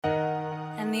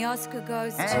And the Oscar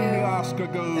goes to... And the Oscar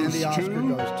goes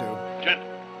to... Gentlemen,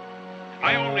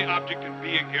 my only object in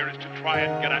being here is to try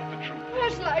and get at the truth. Where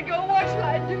shall I go? What shall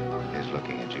I do? He's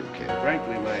looking at you, kid.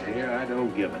 Frankly, my dear, I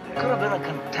don't give a damn. Could have been a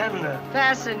contender.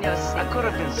 Fasten your seat. I could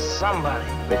have been somebody.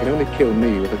 They can only kill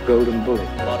me with a golden bullet.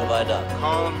 What have I done?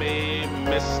 Call me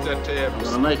Mr. Tibbs. I'm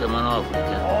gonna make him an offer.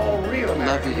 All real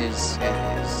love is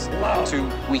too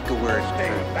weak a word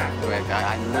for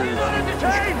I love you.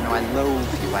 No, I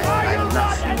loathe you. I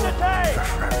love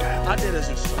you. I did as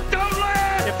instructed. Don't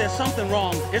laugh! If there's something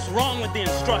wrong, it's wrong with the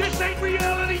instruction. This ain't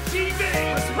reality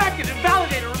TV! Respect it and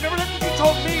validate it. Remember that's what you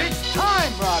told me? It's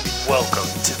time, Robbie. Welcome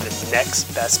to the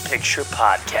Next Best Picture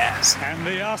podcast. And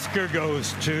the Oscar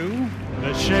goes to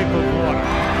The Shape of Water.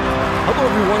 Hello,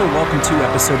 everyone, and welcome to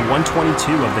episode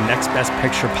 122 of the Next Best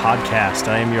Picture podcast.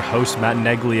 I am your host, Matt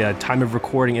Neglia. Time of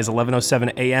recording is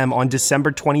 11:07 a.m. on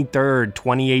December 23rd,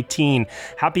 2018.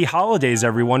 Happy holidays,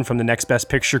 everyone, from the Next Best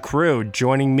Picture crew.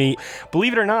 Joining me,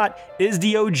 believe it or not, is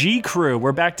the OG crew.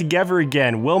 We're back together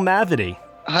again. Will Mavity.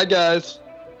 Hi, guys.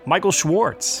 Michael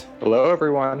Schwartz. Hello,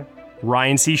 everyone.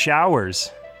 Ryan C.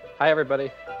 Showers. Hi,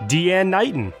 everybody. Deanne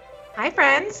Knighton. Hi,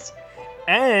 friends.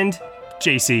 And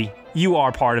JC. You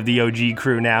are part of the OG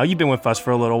crew now. You've been with us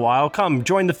for a little while. Come,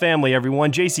 join the family,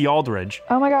 everyone. JC Aldridge.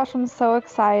 Oh my gosh, I'm so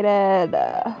excited.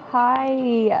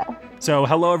 Hi. So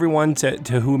hello, everyone,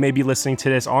 to who may be listening to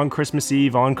this on Christmas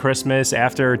Eve, on Christmas,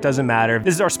 after, it doesn't matter.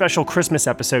 This is our special Christmas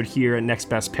episode here at Next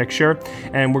Best Picture,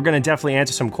 and we're going to definitely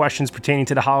answer some questions pertaining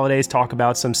to the holidays, talk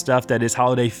about some stuff that is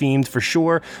holiday themed for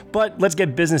sure, but let's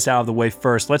get business out of the way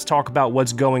first. Let's talk about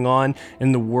what's going on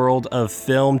in the world of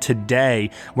film today.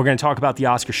 We're going to talk about the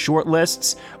Oscar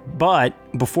shortlists, but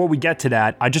before we get to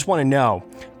that, I just want to know,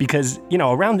 because, you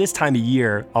know, around this time of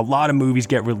year, a lot of movies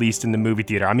get released in the movie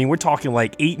theater. I mean, we're talking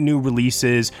like 8 new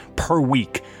releases per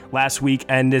week last week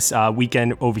and this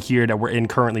weekend over here that we're in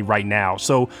currently right now.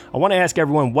 So I want to ask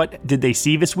everyone, what did they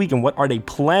see this week and what are they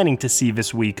planning to see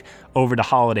this week over the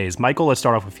holidays? Michael, let's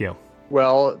start off with you.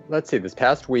 Well, let's see. This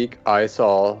past week, I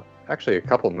saw actually a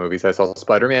couple of movies. I saw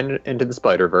Spider-Man Into the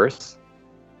Spider-Verse,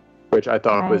 which I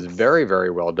thought was very, very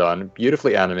well done,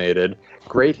 beautifully animated,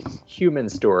 great human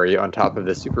story on top of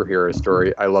the superhero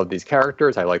story. I love these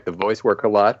characters. I like the voice work a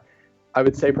lot. I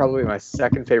would say probably my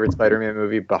second favorite Spider-Man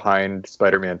movie behind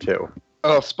Spider-Man 2.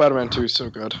 Oh, Spider-Man 2 is so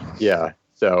good. Yeah,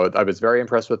 so I was very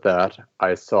impressed with that.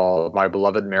 I saw My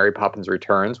Beloved Mary Poppins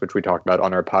Returns, which we talked about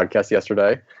on our podcast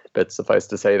yesterday. But suffice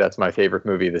to say, that's my favorite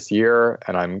movie this year,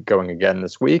 and I'm going again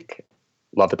this week.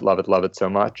 Love it, love it, love it so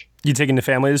much. You taking the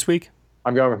family this week?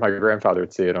 I'm going with my grandfather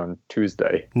to see it on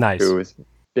Tuesday. Nice. Who is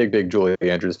big Julie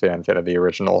Andrews fan of the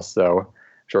original, so I'm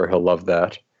sure he'll love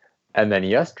that. And then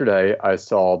yesterday, I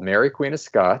saw Mary Queen of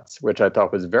Scots, which I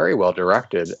thought was very well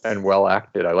directed and well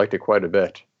acted. I liked it quite a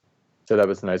bit. So that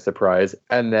was a nice surprise.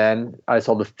 And then I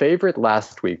saw The Favorite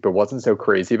last week, but wasn't so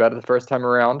crazy about it the first time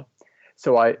around.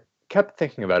 So I kept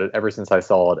thinking about it ever since I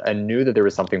saw it and knew that there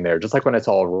was something there. Just like when I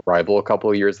saw Arrival a couple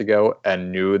of years ago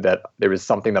and knew that there was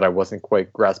something that I wasn't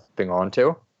quite grasping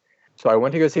onto. So I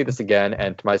went to go see this again,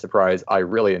 and to my surprise, I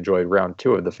really enjoyed round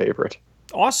 2 of The Favorite.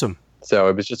 Awesome. So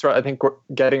it was just, I think,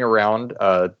 getting around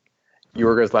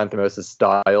Yorgos Lanthimos'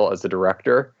 style as a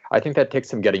director. I think that takes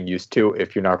some getting used to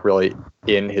if you're not really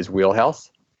in his wheelhouse.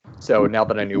 So now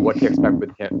that I knew what to expect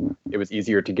with him, it was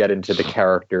easier to get into the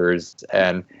characters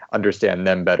and understand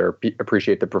them better,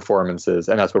 appreciate the performances,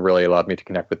 and that's what really allowed me to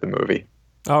connect with the movie.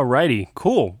 Alrighty,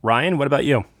 cool. Ryan, what about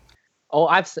you? Oh,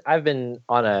 I've been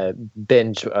on a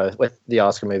binge with the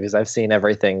Oscar movies. I've seen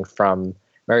everything from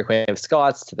Mary Queen of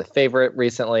Scots to The Favorite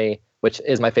recently, which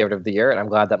is my favorite of the year, and I'm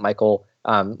glad that Michael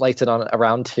liked it on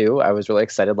around 2. I was really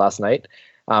excited last night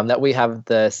that we have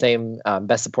the same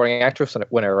Best Supporting Actress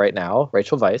winner right now,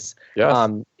 Rachel Weisz. Yes.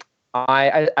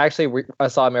 I actually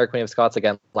saw Mary Queen of Scots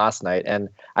again last night, and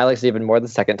I liked it even more the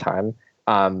second time.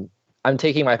 I'm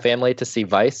taking my family to see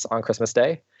Vice on Christmas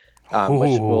Day,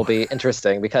 which will be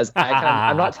interesting because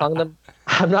I'm not telling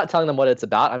them what it's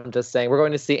about. I'm just saying we're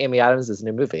going to see Amy Adams'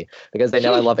 new movie because they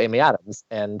know I love Amy Adams,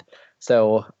 and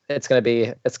so it's going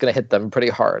to hit them pretty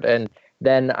hard. And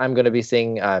then I'm going to be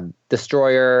seeing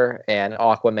Destroyer and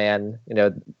Aquaman,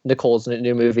 Nicole's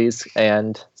new movies,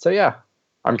 and so yeah.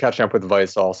 I'm catching up with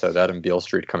Vice also. That and Beale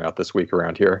Street come out this week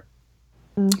around here.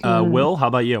 Will, how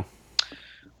about you?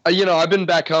 I've been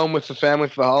back home with the family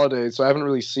for the holidays, so I haven't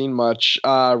really seen much.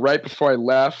 Right before I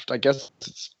left, I guess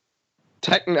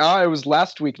it was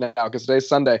last week now because today's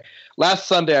Sunday. Last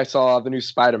Sunday, I saw the new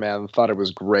Spider-Man and thought it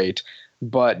was great.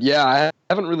 But yeah, I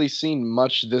haven't really seen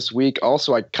much this week.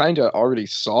 Also, I kind of already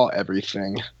saw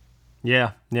everything.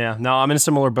 Yeah. No, I'm in a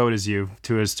similar boat as you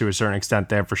to a certain extent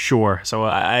there for sure. So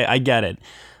I get it.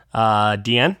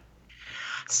 Deanne?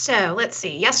 So let's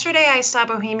see. Yesterday I saw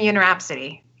Bohemian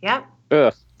Rhapsody. Yep.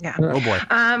 Ugh. Yeah. Oh boy.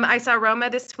 I saw Roma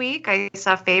this week. I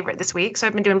saw Favorite this week, so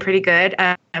I've been doing pretty good.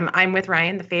 I'm with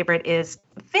Ryan. The Favorite is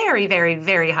very, very,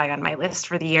 very high on my list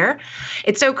for the year.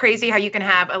 It's so crazy how you can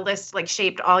have a list like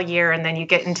shaped all year, and then you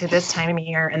get into this time of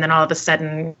year, and then all of a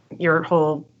sudden your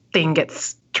whole thing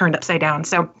gets turned upside down.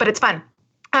 So, but it's fun.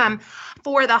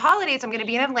 For the holidays, I'm going to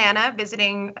be in Atlanta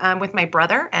visiting with my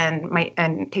brother and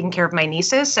taking care of my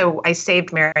nieces. So I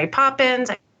saved Mary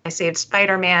Poppins. I saved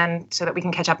Spider-Man so that we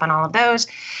can catch up on all of those.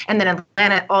 And then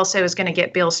Atlanta also is going to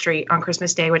get Beale Street on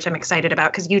Christmas Day, which I'm excited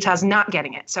about because Utah's not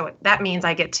getting it. So that means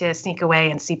I get to sneak away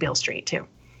and see Beale Street too.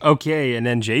 Okay, and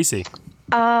then JC.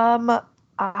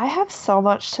 I have so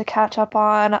much to catch up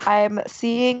on. I'm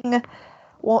seeing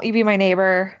Won't You Be My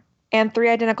Neighbor and 3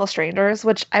 Identical Strangers,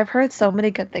 which I've heard so many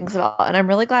good things about, and I'm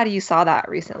really glad you saw that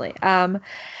recently.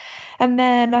 And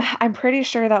then I'm pretty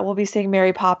sure that we'll be seeing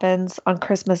Mary Poppins on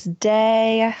Christmas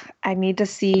Day. I need to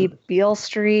see Beale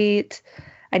Street.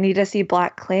 I need to see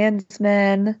Black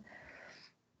Klansman.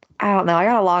 I don't know. I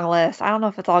got a long list. I don't know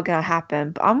if it's all going to happen,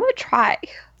 but I'm going to try.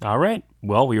 All right.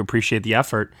 Well, we appreciate the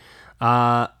effort.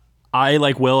 I,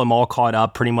 like Will, am all caught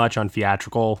up pretty much on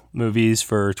theatrical movies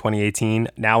for 2018.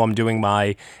 Now I'm doing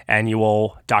my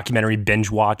annual documentary binge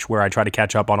watch where I try to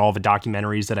catch up on all the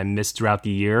documentaries that I missed throughout the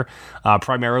year,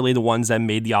 primarily the ones that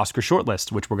made the Oscar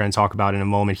shortlist, which we're going to talk about in a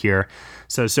moment here.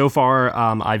 So far,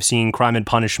 I've seen Crime and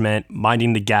Punishment,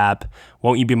 Minding the Gap,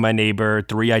 Won't You Be My Neighbor,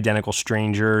 3 Identical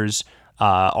Strangers,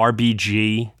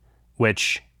 RBG,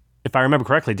 which, if I remember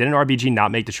correctly, didn't RBG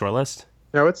not make the shortlist?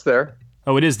 No, it's there.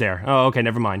 Oh, it is there. Oh, okay,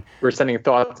 never mind. We're sending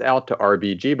thoughts out to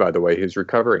RBG, by the way, who's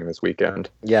recovering this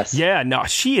weekend. Yes. Yeah, no,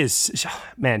 she is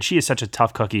such a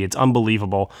tough cookie. It's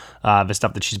unbelievable, the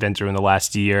stuff that she's been through in the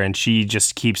last year, and she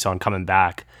just keeps on coming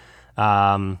back.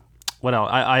 What else?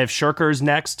 I have Shirkers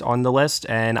next on the list,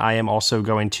 and I am also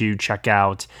going to check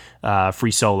out Free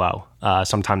Solo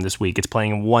sometime this week. It's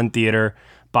playing in one theater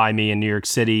by me in New York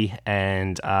City,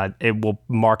 and it will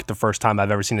mark the first time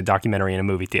I've ever seen a documentary in a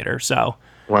movie theater. So,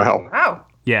 wow,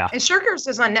 yeah. And Shirkers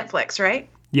is on Netflix, right?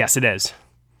 Yes, it is.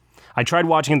 I tried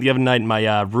watching it the other night, and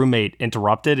my roommate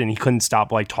interrupted, and he couldn't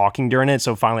stop talking during it.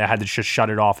 So finally, I had to just shut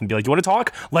it off and be like, "Do you want to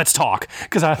talk? Let's talk."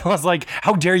 Because I was like,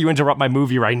 "How dare you interrupt my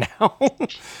movie right now?"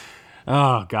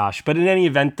 Oh gosh! But in any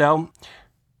event, though.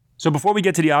 So before we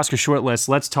get to the Oscar shortlist,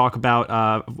 let's talk about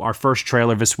our first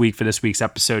trailer this week for this week's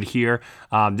episode here.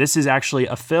 This is actually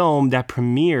a film that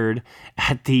premiered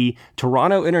at the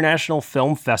Toronto International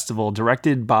Film Festival,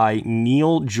 directed by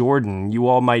Neil Jordan. You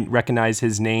all might recognize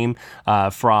his name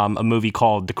from a movie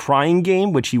called The Crying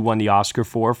Game, which he won the Oscar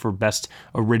for Best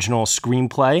Original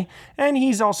Screenplay. And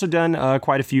he's also done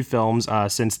quite a few films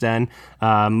since then.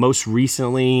 Most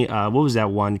recently, what was that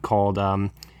one called?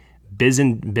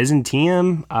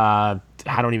 Byzantium. I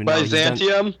don't even know.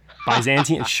 Byzantium.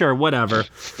 Byzantium. Sure, whatever.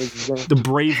 The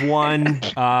Brave One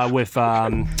with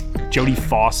Jodie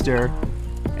Foster,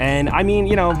 and I mean,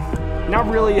 not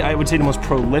really. I would say the most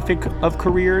prolific of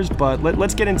careers, but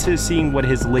let's get into seeing what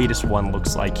his latest one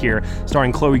looks like here,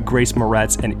 starring Chloe Grace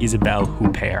Moretz and Isabelle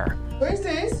Huppert. What is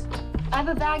this? I have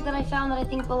a bag that I found that I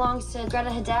think belongs to Greta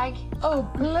Hadag. Oh,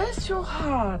 bless your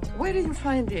heart. Where did you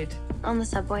find it? On the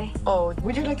subway. Oh,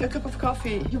 would you like a cup of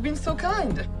coffee? You've been so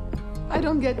kind. I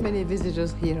don't get many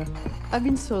visitors here. I've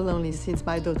been so lonely since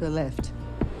my daughter left.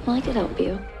 Well, I could help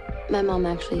you. My mom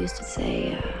actually used to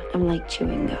say, I'm like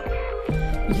chewing gum.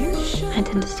 I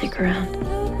tend to stick around.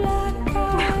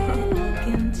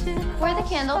 Where are the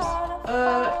candles?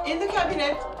 In the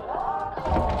cabinet.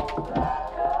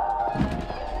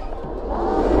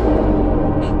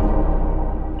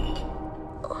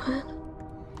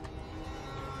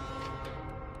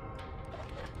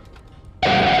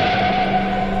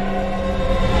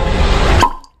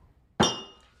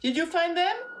 Did you find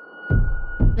them?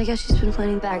 I guess she's been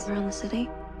planting bags around the city.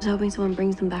 I was hoping someone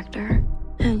brings them back to her.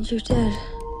 And you did.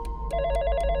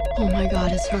 Oh my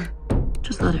God, it's her.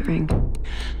 Just let it ring.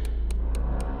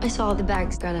 I saw the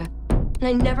bags, Greta. And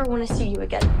I never want to see you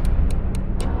again.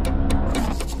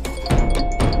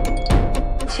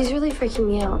 She's really freaking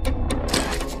me out.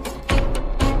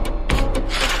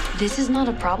 This is not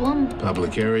a problem.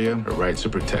 Public area, her rights are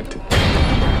protected.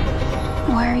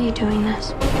 Why are you doing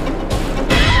this?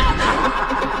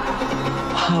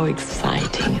 How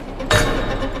exciting.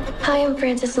 Hi, I'm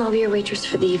Frances, and I'll be your waitress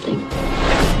for the evening.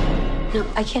 No,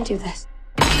 I can't do this.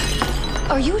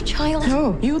 Are you a child?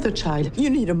 No, you're the child. You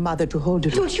need a mother to hold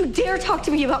you. Don't you dare talk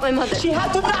to me about my mother. She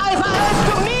had to die for us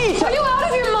to meet. Are you out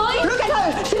of your mind? Look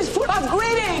at her. She's full of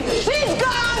greeting. She's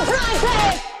gone,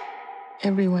 Frances.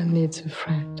 Everyone needs a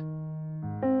friend.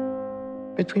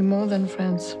 But we're more than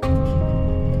friends.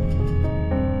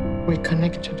 We're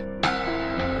connected.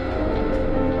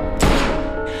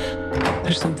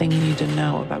 There's something you need to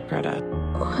know about Greta.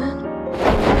 What?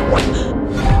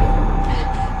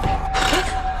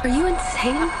 Are you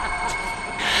insane?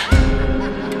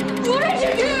 What did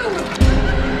you do?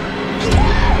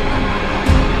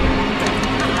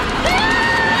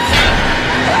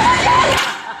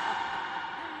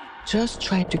 Just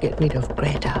try to get rid of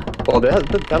Greta. Well,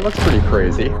 that looks pretty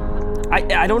crazy.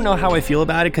 I don't know how I feel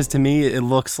about it, because to me it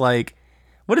looks like,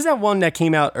 what is that one that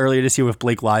came out earlier this year with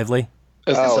Blake Lively?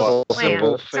 Simple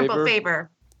Favor.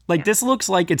 Like, this looks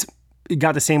like it's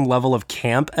got the same level of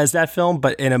camp as that film,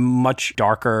 but in a much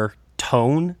darker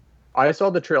tone. I saw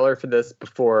the trailer for this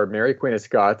before Mary Queen of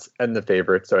Scots and The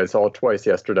Favourite, so I saw it twice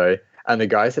yesterday. And the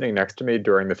guy sitting next to me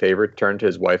during The Favourite turned to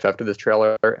his wife after this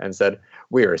trailer and said,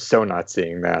 "We are so not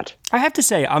seeing that." I have to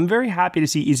say, I'm very happy to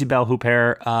see Isabelle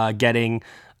Huppert getting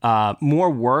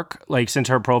more work, like since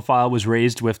her profile was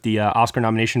raised with the Oscar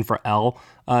nomination for Elle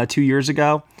 2 years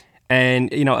ago.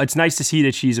 And, you know, it's nice to see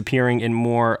that she's appearing in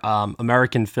more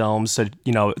American films. So,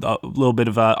 you know, a little bit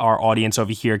of our audience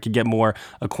over here could get more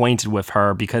acquainted with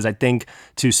her, because I think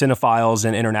to cinephiles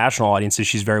and international audiences,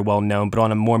 she's very well known. But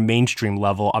on a more mainstream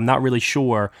level, I'm not really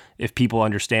sure if people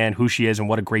understand who she is and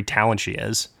what a great talent she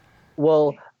is.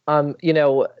 Well, you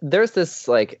know, there's this,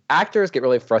 like, actors get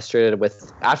really frustrated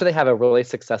with, after they have a really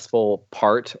successful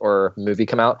part or movie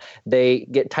come out, they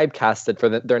get typecasted for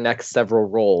their next several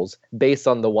roles based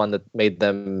on the one that made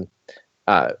them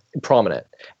prominent.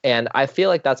 And I feel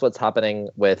like that's what's happening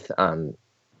with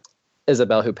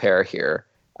Isabelle Huppert here.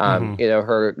 You know,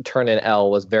 her turn in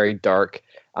Elle was very dark.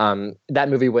 That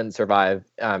movie wouldn't survive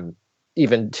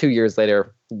even 2 years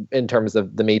later in terms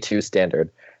of the Me Too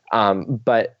standard.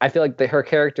 But I feel like her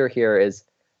character here is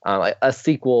a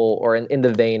sequel, or in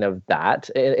the vein of that,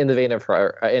 in the vein of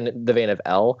her, in the vein of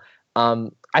Elle.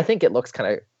 I think it looks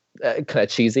kind of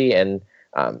cheesy and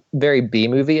very B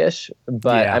movie-ish.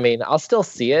 But yeah. I mean, I'll still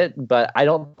see it, but I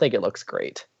don't think it looks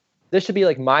great. This should be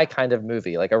like my kind of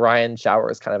movie, like a Ryan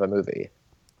Showers kind of a movie.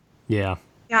 Yeah.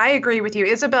 Yeah, I agree with you.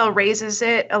 Isabelle raises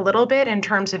it a little bit in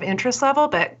terms of interest level,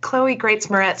 but Chloe Grace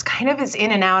Moretz kind of is in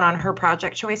and out on her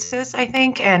project choices, I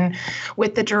think. And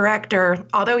with the director,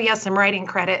 although he has some writing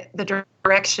credit, the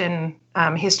direction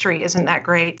history isn't that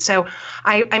great. So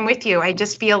I'm with you. I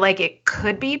just feel like it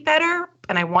could be better,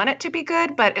 and I want it to be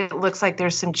good, but it looks like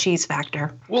there's some cheese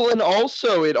factor. Well, and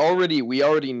also we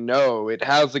already know it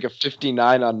has like a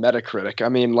 59 on Metacritic. I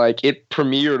mean, like, it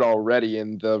premiered already,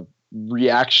 and the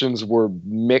reactions were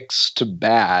mixed to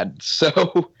bad.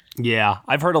 So yeah,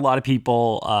 I've heard a lot of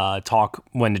people talk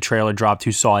when the trailer dropped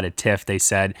who saw it at TIFF. They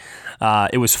said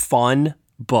it was fun,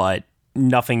 but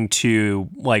nothing too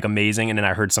like amazing. And then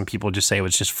I heard some people just say it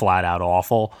was just flat out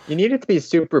awful. You need it to be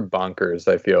super bonkers,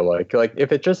 I feel like. Like,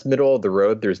 if it's just middle of the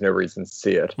road, there's no reason to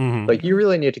see it. Mm-hmm. Like, you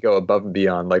really need to go above and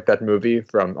beyond. Like that movie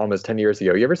from almost 10 years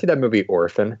ago. You ever see that movie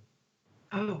Orphan?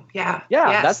 Oh, yeah. Yeah,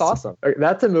 yes. That's awesome.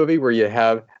 That's a movie where you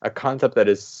have a concept that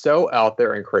is so out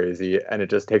there and crazy, and it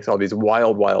just takes all these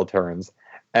wild, wild turns.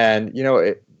 And, you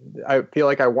know, I feel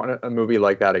like I want a movie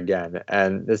like that again.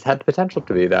 And this had the potential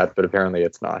to be that, but apparently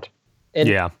it's not. And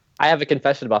yeah. I have a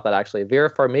confession about that, actually. Vera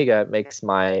Farmiga makes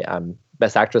my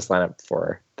Best Actress lineup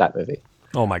for that movie.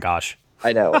 Oh, my gosh.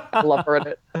 I know. I love her in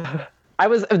it. That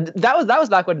was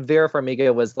back when Vera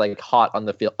Farmiga was like hot on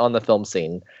the film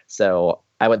scene. So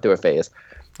I went through a phase.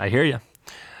 I hear you.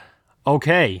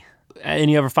 Okay.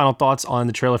 Any other final thoughts on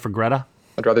the trailer for Greta?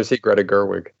 I'd rather see Greta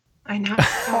Gerwig. I know.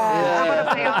 I want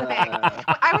a biopic.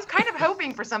 I was kind of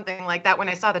hoping for something like that when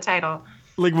I saw the title.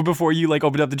 Like, before you like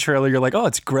opened up the trailer, you're like, oh,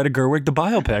 it's Greta Gerwig, the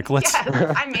biopic. Let's.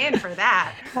 Yes, I'm in for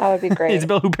that. That would be great.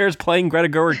 Isabelle Huppert's playing Greta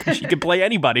Gerwig. She could play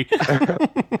anybody.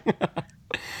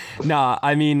 Nah,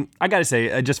 I mean, I gotta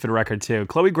say, just for the record too,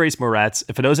 Chloe Grace Moretz,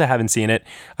 for those that haven't seen it,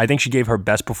 I think she gave her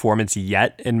best performance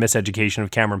yet in Miseducation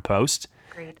of Cameron Post.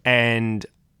 Great. And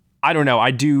I don't know, I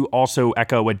do also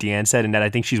echo what Deanne said in that I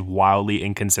think she's wildly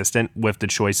inconsistent with the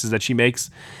choices that she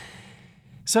makes.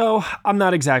 So I'm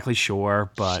not exactly sure,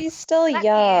 but she's still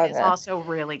young. Is also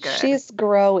really good. She's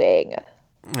growing.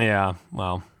 Yeah,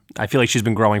 well, I feel like she's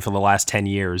been growing for the last 10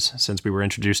 years since we were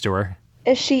introduced to her.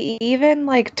 Is she even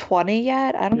like 20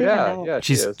 yet? I don't even know. Yeah,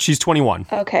 she's 21.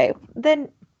 Okay, then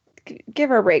give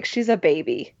her a break. She's a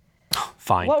baby.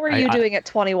 Fine. What were you doing at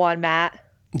 21, Matt?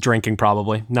 Drinking,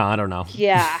 probably. No, I don't know.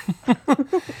 Yeah.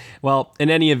 Well, in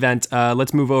any event,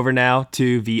 let's move over now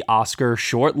to the Oscar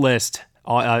shortlist.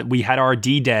 We had our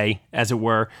D-Day, as it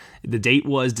were. The date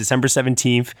was December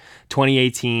 17th,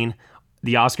 2018.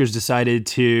 the Oscars decided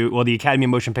the Academy of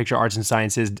Motion Picture Arts and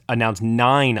Sciences announced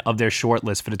 9 of their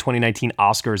shortlists for the 2019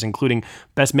 Oscars, including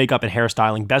Best Makeup and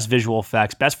Hairstyling, Best Visual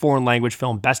Effects, Best Foreign Language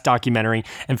Film, Best Documentary,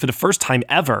 and for the first time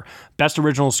ever, Best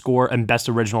Original Score and Best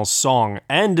Original Song.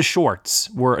 And the shorts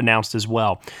were announced as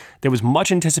well. There was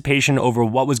much anticipation over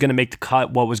what was going to make the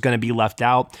cut, what was going to be left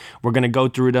out. We're going to go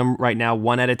through them right now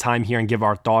one at a time here and give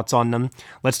our thoughts on them.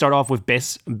 Let's start off with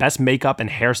Best Makeup and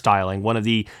Hairstyling, one of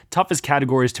the toughest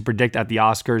categories to predict at the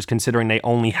Oscars, considering they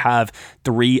only have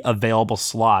 3 available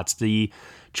slots. The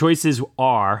choices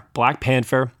are Black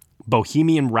Panther,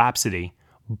 Bohemian Rhapsody,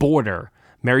 Border,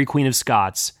 Mary Queen of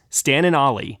Scots, Stan and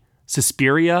Ollie,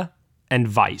 Suspiria, and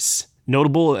Vice.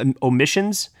 Notable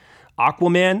omissions: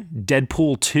 Aquaman,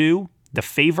 Deadpool 2, The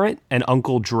Favorite, and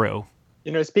Uncle Drew.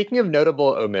 Speaking of notable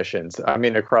omissions,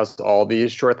 across all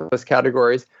these shortlist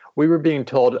categories, we were being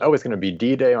told, it's going to be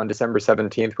D-Day on December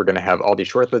 17th. We're going to have all these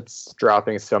shortlists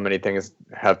dropping. So many things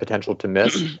have potential to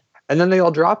miss. And then they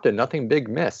all dropped it. Nothing big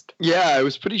missed. Yeah, it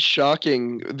was pretty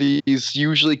shocking. These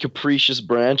usually capricious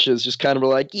branches just kind of were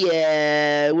like,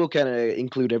 yeah, we'll kind of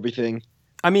include everything.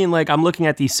 I'm looking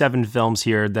at these 7 films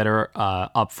here that are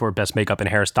up for Best Makeup and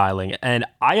Hairstyling, and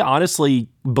I honestly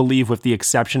believe, with the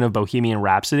exception of Bohemian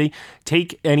Rhapsody,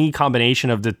 take any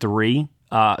combination of the 3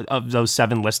 of those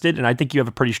 7 listed, and I think you have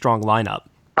a pretty strong lineup.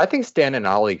 I think Stan and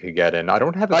Ollie could get in. I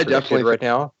don't have it predicted right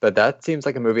now, but that seems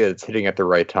like a movie that's hitting at the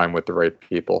right time with the right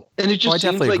people. And it just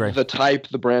seems like the type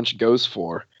the branch goes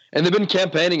for. And they've been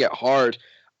campaigning it hard.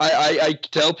 I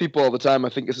tell people all the time, I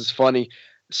think this is funny,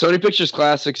 Sony Pictures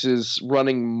Classics is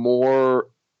running more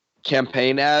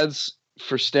campaign ads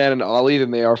for Stan and Ollie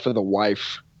than they are for The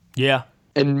Wife. Yeah.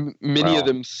 And many of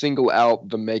them single out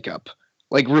the makeup.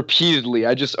 Repeatedly.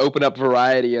 I just open up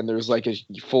Variety and there's a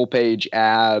full page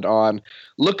ad on,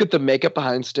 look at the makeup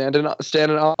behind Stan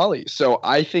and Ollie. So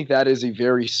I think that is a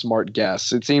very smart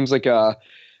guess. It seems like a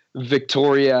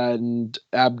Victoria and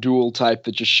Abdul type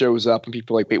that just shows up and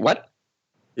people are like, wait, what?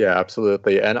 Yeah,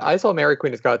 absolutely. And I saw Mary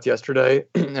Queen of Scots yesterday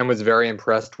and was very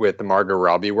impressed with the Margot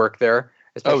Robbie work there,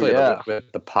 especially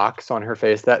with the pox on her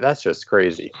face. That's just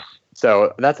crazy.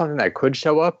 So that's something that could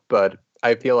show up, but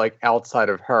I feel like outside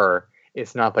of her,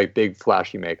 it's not big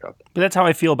flashy makeup. But that's how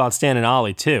I feel about Stan and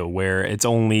Ollie too, where it's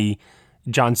only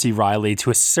John C. Reilly, to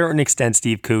a certain extent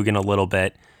Steve Coogan a little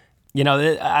bit. I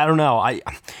don't know.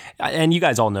 And you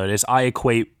guys all notice I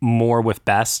equate more with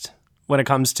best when it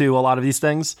comes to a lot of these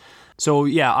things. So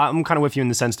yeah, I'm kind of with you in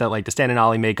the sense that the Stan and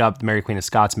Ollie makeup, the Mary Queen of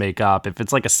Scots makeup, if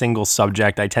it's a single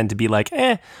subject, I tend to be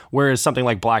whereas something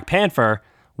like Black Panther,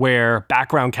 where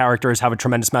background characters have a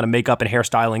tremendous amount of makeup and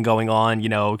hairstyling going on,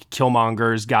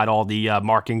 Killmonger's got all the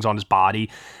markings on his body.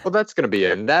 Well, that's going to be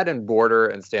it. That and Border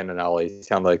and Stan and Ollie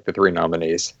sound like the 3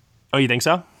 nominees. Oh, you think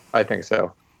so? I think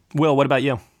so. Will, what about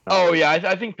you? Oh yeah,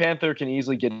 I think Panther can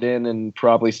easily get in and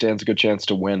probably stands a good chance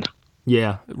to win.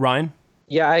 Yeah. Ryan?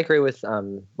 Yeah, I agree with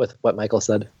what Michael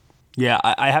said. Yeah,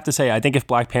 I have to say, I think if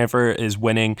Black Panther is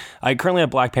winning, I currently have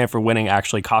Black Panther winning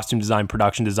actually costume design,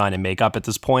 production design, and makeup at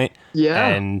this point. Yeah.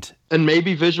 And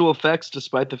maybe visual effects,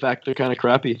 despite the fact they're kind of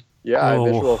crappy. Yeah,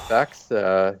 visual effects,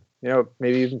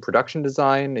 maybe even production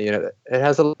design. It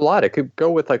has a lot. It could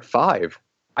go with 5.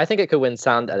 I think it could win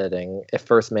sound editing if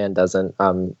First Man doesn't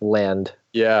land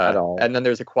at all. And then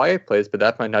there's A Quiet Place, but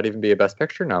that might not even be a Best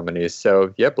Picture nominee.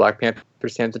 So, yeah, Black Panther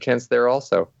stands a chance there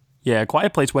also. Yeah,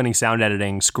 Quiet Place winning sound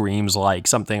editing screams like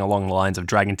something along the lines of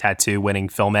Dragon Tattoo winning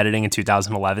film editing in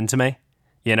 2011 to me.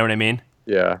 You know what I mean?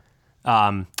 Yeah.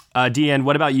 Deanne,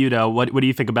 what about you, though? What do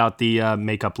you think about the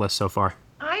makeup list so far?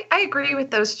 I agree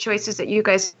with those choices that you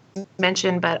guys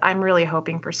mentioned, but I'm really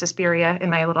hoping for Suspiria in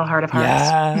my little heart of hearts.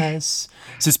 Yes.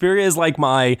 Suspiria is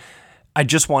I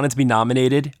just want it to be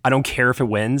nominated. I don't care if it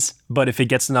wins, but if it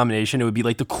gets the nomination, it would be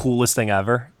the coolest thing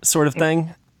ever sort of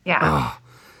thing. Yeah. Ugh.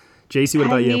 JC, what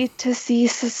about you? I need to see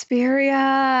Suspiria.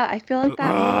 I feel like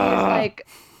that movie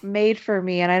is made for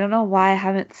me, and I don't know why I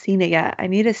haven't seen it yet. I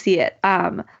need to see it.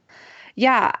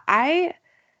 Yeah, I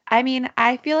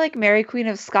feel like Mary Queen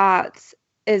of Scots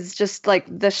is just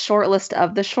the short list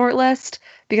of the short list,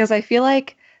 because I feel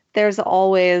like there's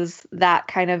always that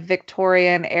kind of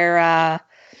Victorian era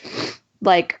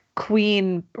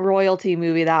Queen royalty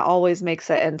movie that always makes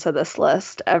it into this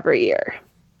list every year.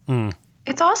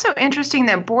 It's also interesting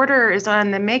that Border is on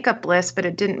the makeup list, but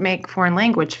it didn't make foreign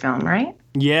language film, right?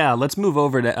 Yeah, let's move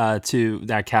over to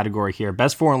that category here.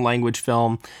 Best foreign language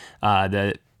film.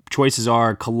 The choices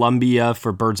are Colombia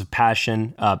for Birds of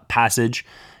Passage,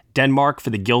 Denmark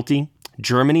for The Guilty,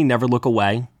 Germany, Never Look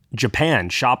Away, Japan,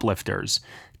 Shoplifters,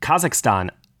 Kazakhstan,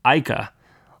 Ica,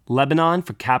 Lebanon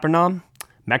for Capernaum,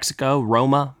 Mexico,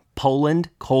 Roma, Poland,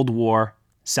 Cold War,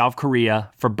 South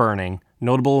Korea for Burning,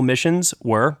 Notable omissions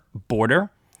were Border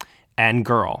and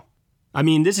Girl. I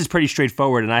mean, this is pretty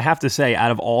straightforward, and I have to say,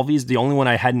 out of all these, the only one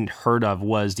I hadn't heard of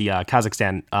was the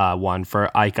Kazakhstan one for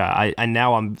Aika. And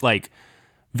now I'm like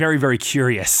very, very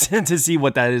curious to see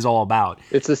what that is all about.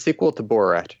 It's a sequel to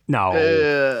Borat. No.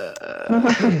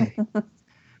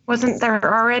 Wasn't there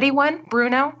already one,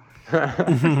 Bruno?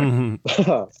 And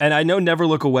I know Never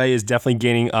Look Away is definitely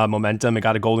gaining momentum. It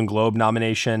got a Golden Globe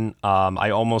nomination. I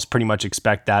almost pretty much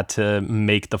expect that to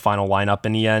make the final lineup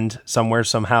in the end somewhere,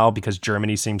 somehow, because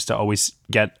Germany seems to always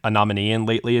get a nominee in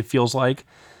lately, it feels like.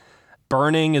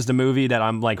 Burning is the movie that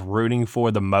I'm like rooting for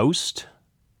the most,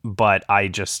 but I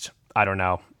don't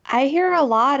know. I hear a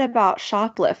lot about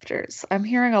Shoplifters. I'm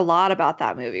hearing a lot about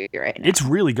that movie right now. It's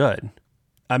really good.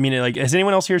 I mean, like, has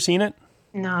anyone else here seen it?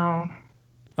 No.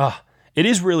 It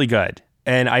is really good,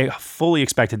 and I fully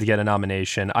expected to get a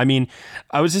nomination. I mean,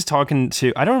 I was just talking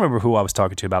to, I don't remember who I was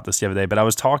talking to about this the other day, but I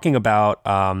was talking about,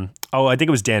 I think it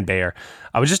was Dan Bayer.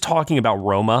 I was just talking about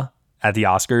Roma at the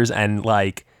Oscars, and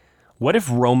like, what if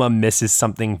Roma misses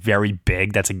something very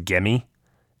big that's a gimme?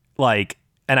 Like,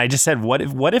 and I just said, what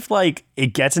if like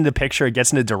it gets into picture, it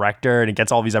gets into director, and it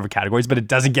gets all these other categories, but it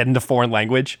doesn't get into foreign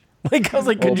language? Like, I was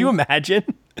like, could you imagine?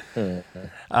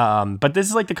 But this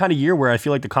is like the kind of year where I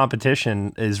feel like the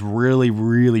competition is really,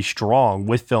 really strong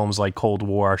with films like Cold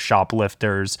War,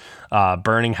 Shoplifters.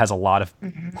 Burning has a lot of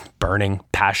burning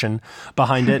passion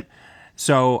behind it.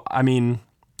 So, I mean,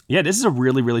 yeah, this is a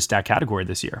really, really stacked category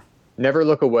this year. Never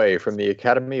Look Away from the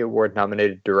Academy Award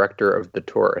nominated director of The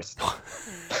Tourist.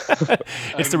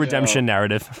 It's the redemption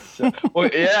narrative. Well,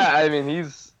 yeah, I mean, he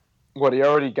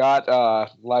already got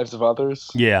Lives of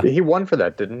Others? Yeah. He won for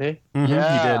that, didn't he? Mm-hmm,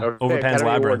 yeah. He did. Okay, Over Pan's Academy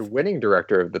Labyrinth. Award-winning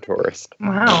director of The Tourist.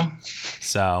 Wow.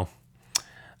 So,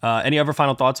 any other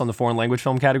final thoughts on the foreign language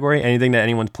film category? Anything that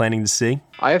anyone's planning to see?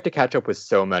 I have to catch up with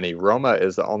so many. Roma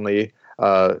is the only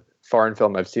foreign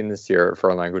film I've seen this year,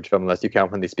 foreign language film, unless you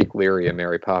count when they speak Leary and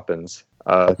Mary Poppins.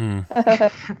 That's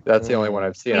the only one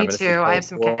I've seen. Me too. I have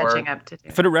some catching up to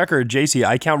do. For the record, JC,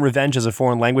 I count Revenge as a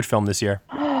foreign language film this year.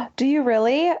 Do you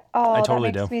really? Oh, I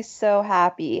totally that makes do. me so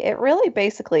happy. It really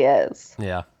basically is.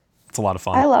 Yeah, it's a lot of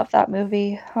fun. I love that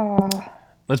movie. Oh.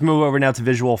 Let's move over now to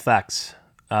visual effects.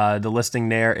 The listing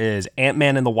there is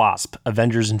Ant-Man and the Wasp,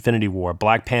 Avengers Infinity War,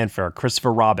 Black Panther,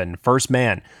 Christopher Robin, First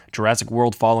Man, Jurassic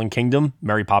World Fallen Kingdom,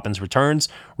 Mary Poppins Returns,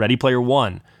 Ready Player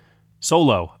One,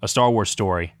 Solo, A Star Wars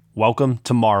Story, Welcome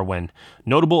to Marwen.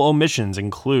 Notable omissions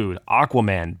include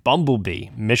Aquaman, Bumblebee,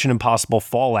 Mission Impossible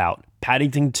Fallout,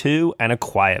 Paddington 2, and A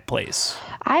Quiet Place.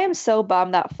 I am so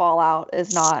bummed that Fallout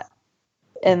is not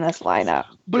in this lineup.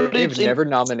 But they've never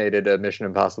nominated a Mission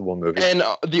Impossible movie. And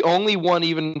the only one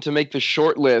even to make the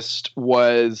short list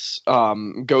was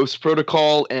Ghost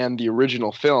Protocol and the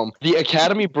original film. The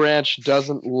Academy branch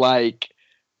doesn't like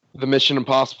the Mission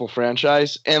Impossible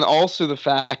franchise, and also the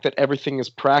fact that everything is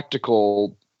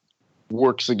practical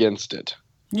works against it.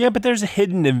 Yeah, but there's a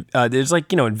hidden, there's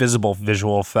like, invisible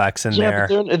visual effects in there.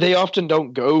 Yeah, but they often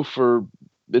don't go for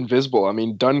invisible. I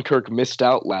mean, Dunkirk missed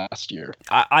out last year.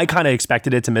 I kind of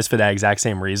expected it to miss for that exact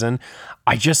same reason.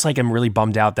 I just am really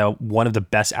bummed out that one of the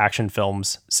best action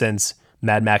films since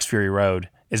Mad Max Fury Road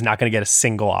is not going to get a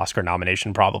single Oscar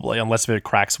nomination probably, unless it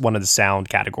cracks one of the sound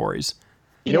categories.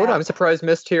 You know what I'm surprised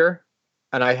missed here?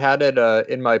 And I had it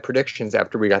in my predictions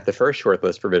after we got the first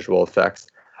shortlist for visual effects.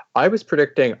 I was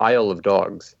predicting Isle of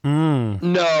Dogs.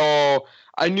 No,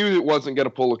 I knew it wasn't going to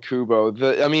pull a Kubo.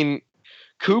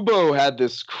 Kubo had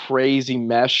this crazy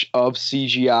mesh of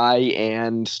CGI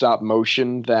and stop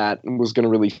motion that was going to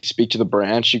really speak to the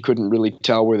branch. You couldn't really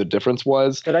tell where the difference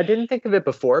was. But I didn't think of it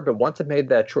before, but once it made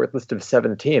that short list of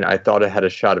 17, I thought it had a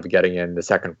shot of getting in the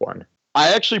second one.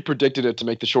 I actually predicted it to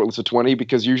make the short list of 20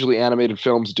 because usually animated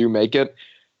films do make it.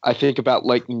 I think about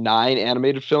 9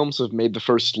 animated films have made the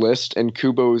first list, and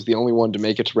Kubo is the only one to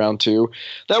make it to round 2.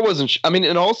 That wasn't.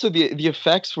 And also the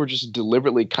effects were just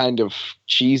deliberately kind of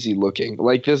cheesy looking.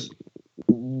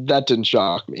 That didn't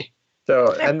shock me.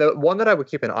 So, and the one that I would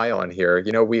keep an eye on here,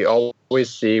 we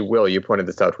always see, Will, you pointed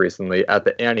this out recently, at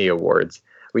the Annie Awards.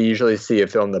 We usually see a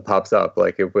film that pops up,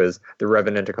 like it was The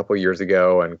Revenant a couple years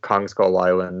ago and Kong Skull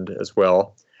Island as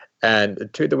well. And the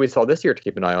two that we saw this year to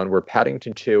keep an eye on were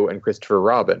Paddington 2 and Christopher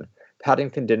Robin.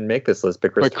 Paddington didn't make this list,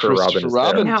 but Christopher Robin is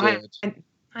there. No,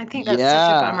 I think that's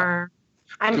such a bummer.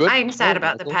 I'm sad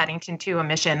about the Paddington 2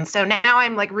 omission. So now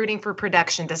I'm rooting for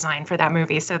production design for that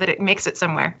movie so that it makes it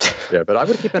somewhere. Yeah, but I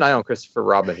would keep an eye on Christopher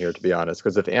Robin here, to be honest,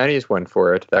 because if Annie's went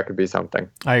for it, that could be something.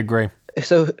 I agree.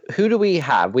 So who do we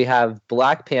have? We have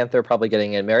Black Panther probably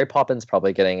getting in, Mary Poppins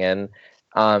probably getting in,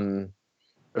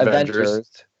 Avengers.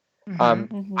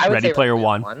 Mm-hmm. I would Ready say Player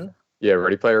One. Yeah,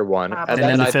 Ready Player One. And And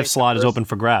then the fifth slot is open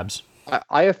for grabs.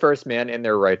 I have First Man in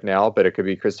there right now, but it could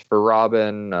be Christopher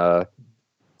Robin.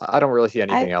 I don't really see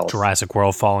anything else. Jurassic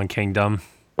World: Fallen Kingdom.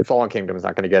 The Fallen Kingdom is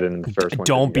not going to get in the first one.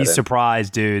 Don't be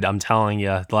surprised, dude. I'm telling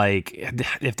you. Like,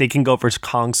 if they can go for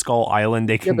Kong Skull Island,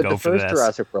 they can go for this. The first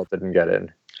Jurassic World didn't get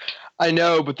in. I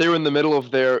know, but they were in the middle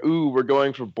of their, we're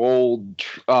going for bold,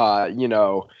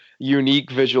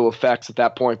 unique visual effects at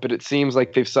that point. But it seems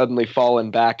like they've suddenly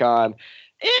fallen back on,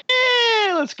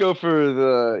 let's go for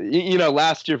the,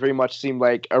 last year very much seemed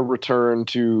like a return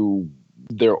to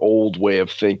their old way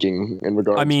of thinking in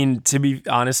regards. I mean, to be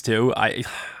honest, too,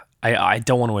 I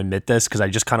don't want to admit this because I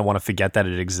just kind of want to forget that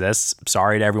it exists.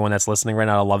 Sorry to everyone that's listening right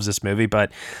now that loves this movie,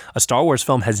 but a Star Wars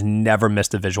film has never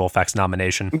missed a visual effects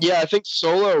nomination. Yeah, I think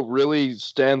Solo really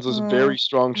stands as a very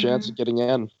strong chance of getting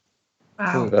in.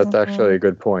 Wow. That's actually a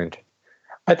good point.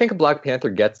 I think Black Panther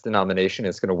gets the nomination.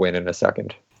 It's going to win in a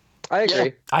second. I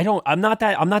agree. Yeah. I'm not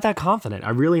that confident. I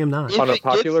really am not. On a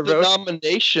popular vote,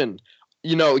 nomination.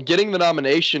 Getting the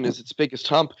nomination is its biggest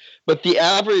hump, but the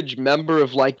average member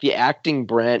of the acting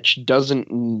branch doesn't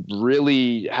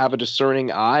really have a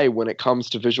discerning eye when it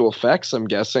comes to visual effects, I'm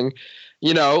guessing.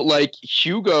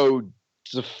 Hugo's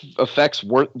effects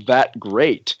weren't that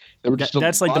great. They were just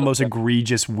that's the most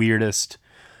egregious, weirdest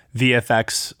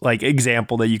VFX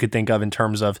example that you could think of in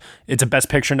terms of it's a Best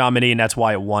Picture nominee and that's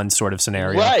why it won sort of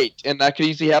scenario. Right, and that could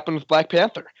easily happen with Black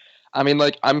Panther. I mean,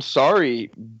 I'm sorry,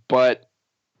 but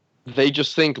they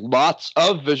just think lots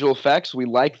of visual effects. We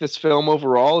like this film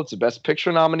overall. It's a Best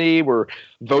Picture nominee. We're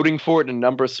voting for it in a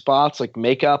number of spots like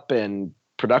makeup and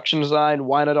production design.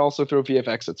 Why not also throw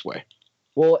VFX its way?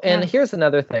 Well, and here's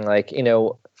another thing,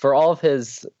 for all of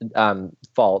his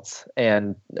faults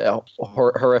and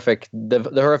horrific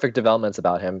developments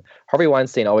about him, Harvey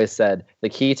Weinstein always said the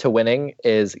key to winning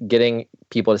is getting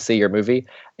people to see your movie.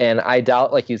 And I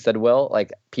doubt, like you said, Will,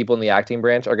 people in the acting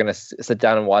branch are going to sit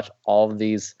down and watch all of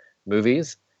these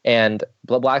movies. And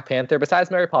Black Panther, besides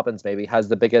Mary Poppins, maybe has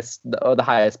the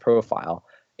highest profile.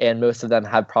 And most of them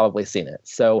have probably seen it.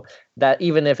 So that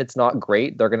even if it's not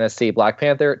great, they're going to see Black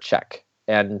Panther, check.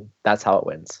 And that's how it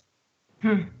wins.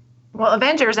 Well,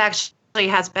 Avengers actually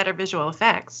has better visual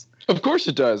effects. Of course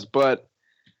it does, but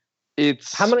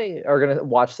it's... How many are going to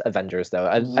watch Avengers, though,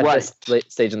 at this late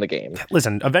stage in the game?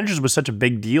 Listen, Avengers was such a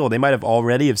big deal. They might have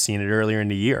already have seen it earlier in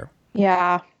the year.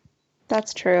 Yeah,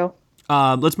 that's true.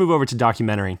 Let's move over to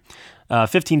documentary.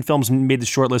 15 films made the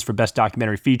shortlist for Best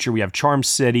Documentary Feature. We have Charm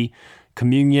City,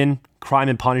 Communion, Crime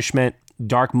and Punishment,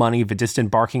 Dark Money, The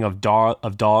Distant Barking of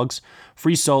Dogs,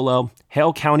 Free Solo,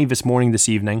 Hale County This Morning This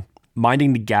Evening,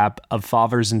 Minding the Gap, Of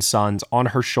Fathers and Sons, On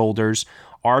Her Shoulders,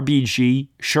 RBG,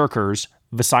 Shirkers,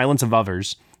 The Silence of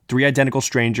Others, Three Identical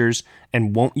Strangers,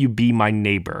 and Won't You Be My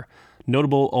Neighbor.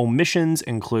 Notable omissions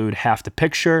include Half the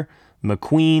Picture,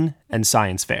 McQueen, and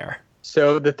Science Fair.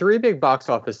 So the three big box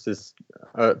office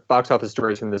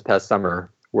stories from this past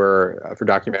summer were, for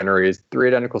documentaries, Three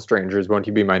Identical Strangers, Won't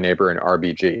You Be My Neighbor, and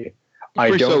RBG.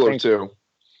 Free Solo too.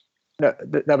 No,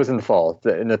 that was in the fall.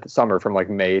 In the summer, from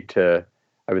May to,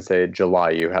 I would say,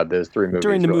 July, you had those three movies.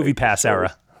 During the Movie Pass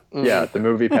era. Yeah, the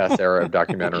Movie Pass era of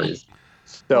documentaries.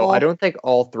 So I don't think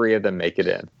all three of them make it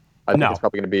in. I think it's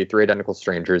probably going to be Three Identical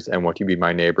Strangers and Won't You Be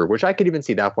My Neighbor, which I could even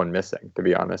see that one missing, to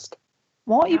be honest.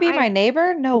 Won't You Be My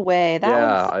Neighbor? No way.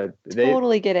 That one's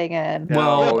totally getting in.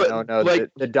 No.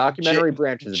 The documentary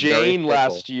branch is Jane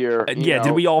last year.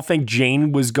 Did we all think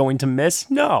Jane was going to miss?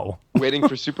 No. Waiting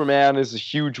for Superman is a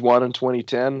huge one in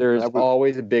 2010. There's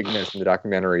always a big miss in the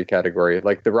documentary category,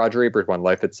 like the Roger Ebert one,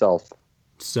 Life Itself.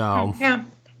 So yeah,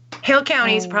 Hale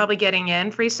County's probably getting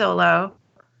in. Free Solo.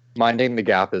 Minding the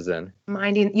Gap is in.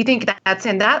 You think that's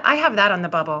in that? I have that on the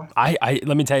bubble. I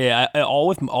let me tell you,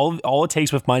 all it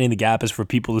takes with Minding the Gap is for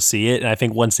people to see it, and I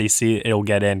think once they see it, it'll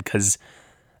get in because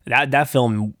that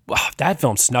film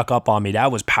snuck up on me.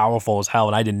 That was powerful as hell,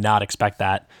 and I did not expect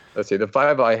that. Let's see, the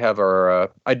five I have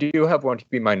are I do have Won't You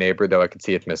Be My Neighbor, though I could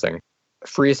see it missing.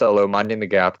 Free Solo, Minding the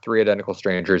Gap, Three Identical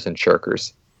Strangers, and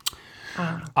Shirkers.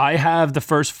 I have the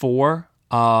first four.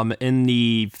 In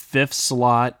the fifth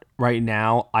slot right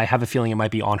now, I have a feeling it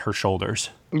might be On Her Shoulders.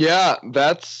 Yeah,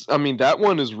 that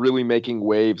one is really making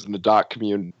waves in the doc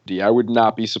community. I would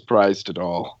not be surprised at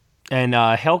all. And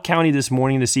Hale County This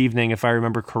Evening, if I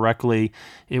remember correctly,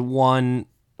 it won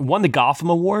the Gotham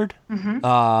Award.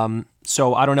 Mm-hmm.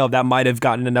 So I don't know if that might have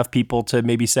gotten enough people to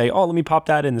maybe say, oh, let me pop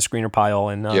that in the screener pile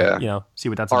and see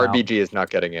what that's about. RBG is not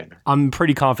getting in. I'm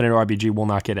pretty confident RBG will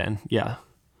not get in. Yeah.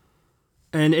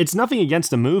 And it's nothing against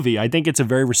the movie. I think it's a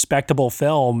very respectable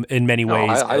film in many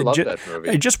ways. I love that movie.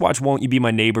 I just watched Won't You Be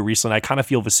My Neighbor recently. I kind of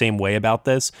feel the same way about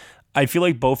this. I feel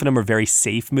like both of them are very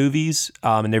safe movies,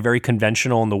 and they're very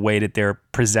conventional in the way that they're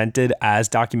presented as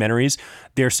documentaries.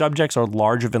 Their subjects are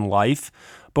larger than life,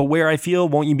 but where I feel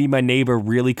Won't You Be My Neighbor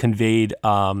really conveyed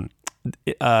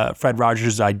Fred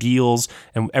Rogers' ideals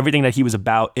and everything that he was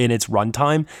about in its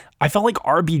runtime, I felt like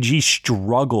RBG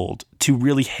struggled to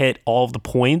really hit all of the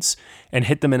points and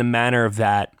hit them in a manner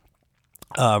that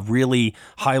really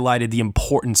highlighted the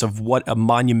importance of what a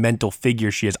monumental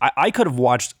figure she is. I could have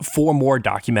watched 4 more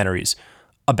documentaries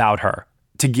about her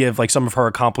to give like some of her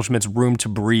accomplishments room to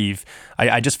breathe.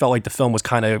 I just felt like the film was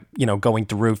kind of, going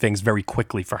through things very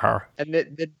quickly for her. And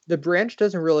the branch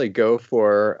doesn't really go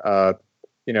for,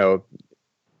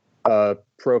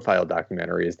 profile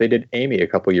documentaries. They did Amy a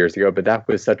couple years ago, but that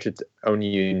was such its own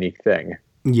unique thing.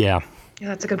 Yeah. Yeah,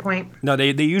 that's a good point. No,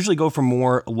 they usually go for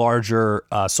more larger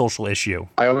social issue.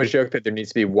 I always joke that there needs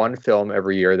to be one film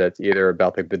every year that's either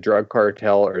about like the drug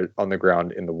cartel or on the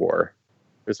ground in the war.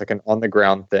 There's like an on the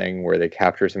ground thing where they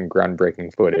capture some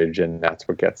groundbreaking footage, and that's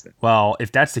what gets it. Well,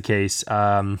 if that's the case,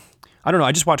 I don't know.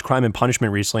 I just watched Crime and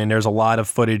Punishment recently, and there's a lot of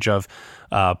footage of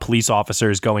police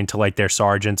officers going to like their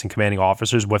sergeants and commanding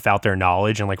officers without their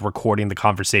knowledge and like recording the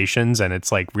conversations, and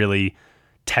it's like really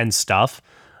tense stuff.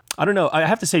 I don't know. I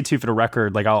have to say too, for the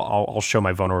record, like I'll show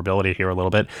my vulnerability here a little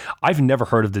bit. I've never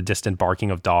heard of The Distant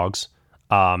Barking of Dogs.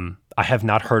 I have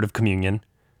not heard of Communion.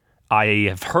 I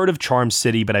have heard of Charm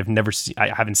City, but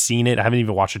I haven't seen it. I haven't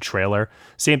even watched a trailer.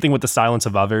 Same thing with The Silence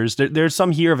of Others. There's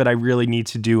some here that I really need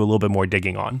to do a little bit more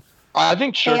digging on. I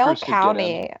think Shirkers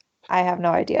County, I have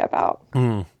no idea about.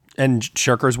 And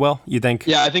Shirkers will, you think?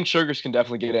 Yeah, I think Shirkers can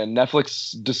definitely get in.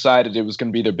 Netflix decided it was going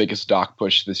to be their biggest doc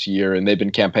push this year, and they've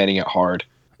been campaigning it hard.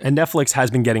 And Netflix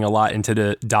has been getting a lot into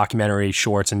the documentary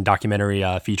shorts and documentary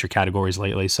feature categories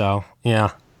lately. So,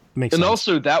 yeah, makes sense. And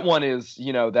also that one is,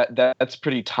 that's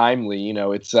pretty timely.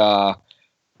 It's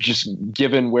just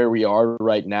given where we are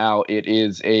right now, it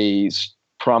is a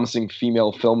promising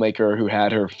female filmmaker who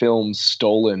had her film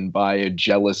stolen by a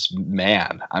jealous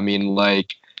man. I mean,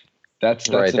 like, that's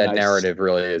right. That narrative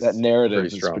really is. That narrative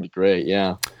is pretty great.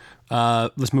 Yeah.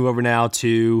 Let's move over now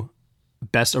to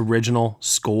Best Original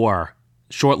Score.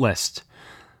 Shortlist.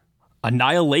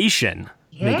 Annihilation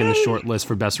making the short list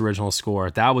for Best Original Score.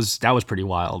 That was pretty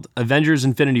wild. Avengers: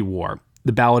 Infinity War,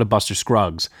 The Ballad of Buster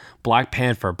Scruggs, Black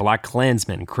Panther, Black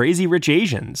Klansman, Crazy Rich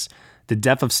Asians, The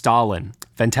Death of Stalin,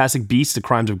 Fantastic Beasts: The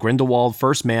Crimes of Grindelwald,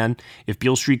 First Man, If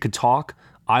Beale Street Could Talk,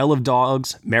 Isle of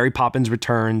Dogs, Mary Poppins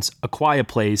Returns, A Quiet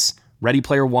Place, Ready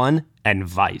Player One, and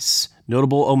Vice.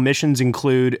 Notable omissions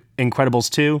include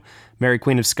Incredibles 2, Mary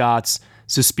Queen of Scots,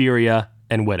 Suspiria,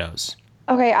 and Widows.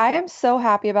 Okay, I am so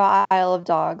happy about Isle of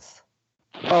Dogs.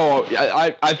 Oh,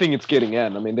 I think it's getting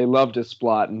in. I mean, they loved his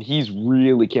plot, and he's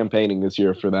really campaigning this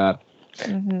year for that.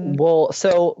 Mm-hmm. Well,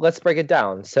 so let's break it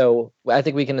down. So I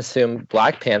think we can assume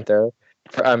Black Panther,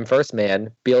 First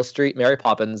Man, Beale Street, Mary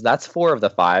Poppins. That's 4 of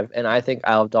the 5, and I think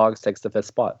Isle of Dogs takes the 5th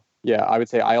spot. Yeah, I would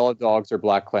say Isle of Dogs or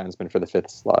Black Klansman for the 5th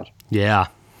slot. Yeah.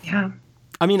 Yeah.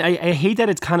 I mean, I hate that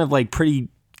it's kind of like pretty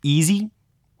easy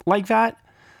like that.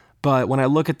 But when I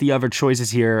look at the other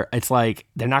choices here, it's like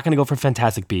they're not going to go for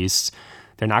Fantastic Beasts.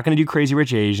 They're not going to do Crazy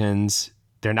Rich Asians.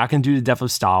 They're not going to do The Death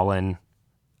of Stalin.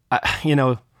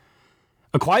 A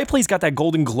Quiet Place got that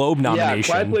Golden Globe nomination.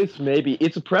 Yeah, Quiet Place maybe.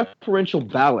 It's a preferential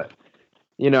ballot.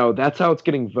 That's how it's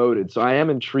getting voted. So I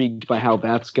am intrigued by how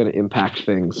that's going to impact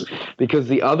things. Because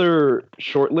the other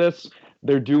shortlists,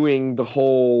 they're doing the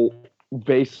whole...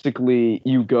 Basically,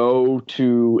 you go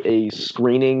to a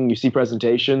screening, you see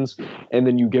presentations, and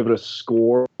then you give it a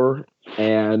score,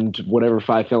 and whatever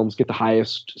 5 films get the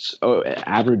highest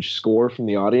average score from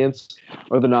the audience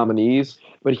are the nominees.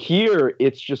 But here,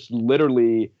 it's just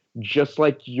literally just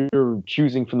like you're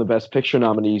choosing from the Best Picture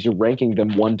nominees, you're ranking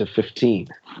them 1 to 15.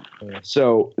 Yeah.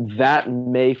 So that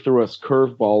may throw us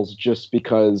curveballs just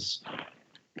because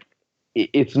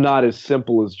it's not as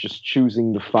simple as just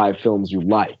choosing the 5 films you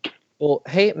like. Well,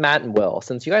 hey, Matt and Will,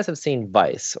 since you guys have seen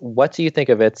Vice, what do you think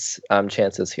of its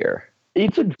chances here?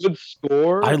 It's a good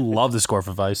score. I love the score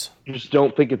for Vice. I just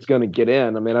don't think it's going to get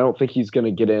in. I mean, I don't think he's going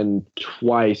to get in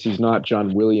twice. He's not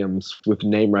John Williams with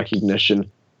name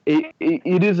recognition. It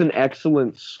is an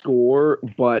excellent score,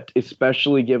 but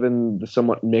especially given the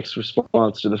somewhat mixed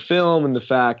response to the film and the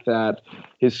fact that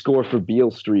his score for Beale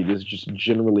Street is just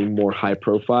generally more high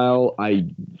profile, I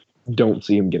don't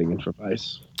see him getting in for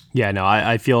Vice. Yeah, no,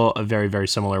 I feel a very, very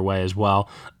similar way as well.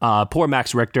 Poor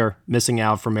Max Richter missing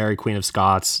out for Mary Queen of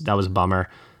Scots. That was a bummer.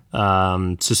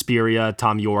 Suspiria,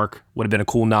 Tom York would have been a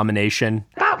cool nomination.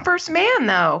 About First Man,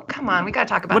 though. Come on, we got to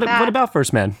talk about that. What about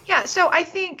First Man? Yeah, so I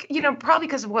think, probably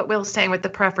because of what Will's saying with the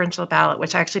preferential ballot,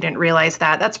 which I actually didn't realize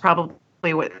that's probably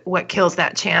what kills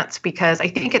that chance, because I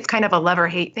think it's kind of a love or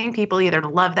hate thing. People either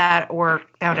love that or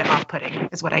found it off-putting,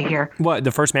 is what I hear. What,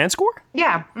 the First Man score?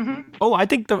 Yeah. Mm-hmm. Oh, I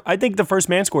think the First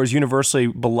Man score is universally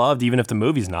beloved, even if the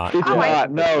movie's not. It's I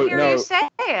no. hear you say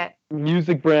it.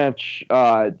 Music Branch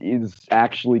is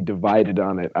actually divided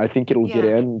on it. I think it'll get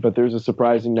in, but there's a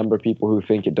surprising number of people who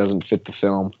think it doesn't fit the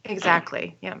film.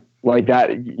 Exactly. Yeah. Like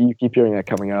that, you keep hearing that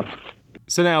coming up.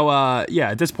 So now,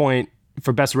 at this point,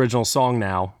 for Best Original Song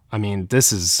now, I mean,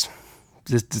 this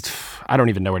I don't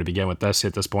even know where to begin with this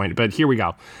at this point, but here we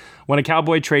go. When a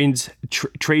Cowboy trades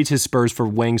his spurs for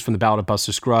wings from the Ballad of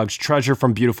Buster Scruggs, Treasure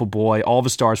from Beautiful Boy, All the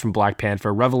Stars from Black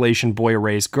Panther, Revelation, Boy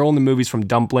Erased, Girl in the Movies from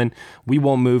Dumplin', We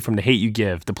Won't Move from The Hate You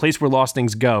Give, The Place Where Lost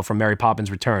Things Go from Mary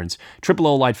Poppins Returns, Triple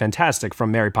O Light Fantastic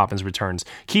from Mary Poppins Returns,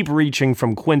 Keep Reaching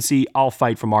from Quincy, I'll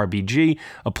Fight from RBG,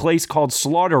 A Place Called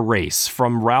Slaughter Race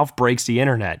from Ralph Breaks the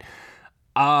Internet.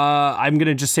 I'm going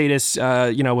to just say this,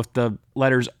 with the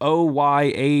letters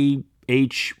OYAHYTT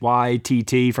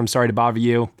from Sorry to Bother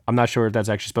You. I'm not sure if that's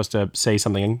actually supposed to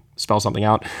spell something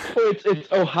out. It's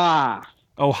Oha.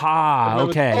 Oha,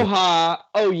 okay. Oha,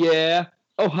 oh yeah.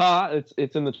 Oha,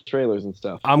 it's in the trailers and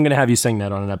stuff. I'm going to have you sing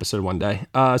that on an episode one day.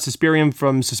 Suspirium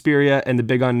from Suspiria and The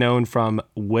Big Unknown from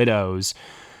Widows.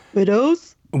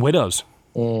 Widows? Widows.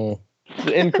 In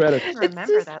credits. I don't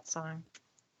remember that song.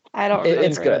 I don't remember.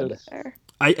 It's good.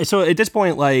 So at this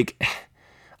point, like,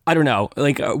 I don't know.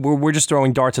 Like, we're just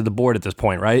throwing darts at the board at this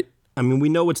point, right? I mean, we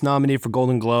know it's nominated for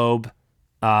Golden Globe,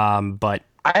 but...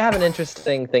 I have an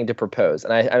interesting thing to propose,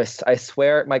 and I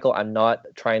swear, Michael, I'm not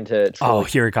trying to... Oh,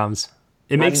 here it comes.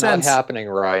 It makes sense. Not happening,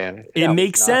 Ryan. It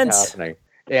makes sense. Happening.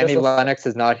 Annie Lennox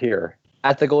is not here.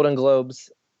 At the Golden Globes,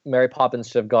 Mary Poppins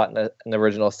should have gotten an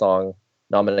original song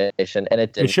nomination, and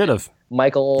it didn't. It should have.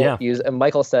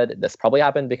 Michael said this probably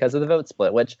happened because of the vote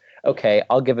split, which, okay,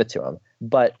 I'll give it to him.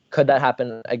 But could that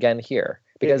happen again here?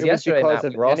 Because yesterday, Matt,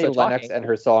 we were also Annie Lennox and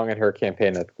her song and her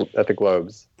campaign at the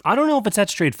Globes. I don't know if it's that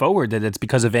straightforward that it's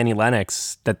because of Annie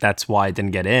Lennox that's why it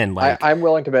didn't get in. Like, I'm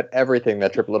willing to bet everything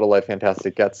that Triple Little Light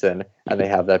Fantastic gets in, and they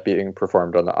have that being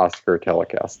performed on the Oscar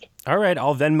telecast. All right,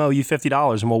 I'll Venmo you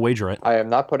 $50 and we'll wager it. I am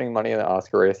not putting money in the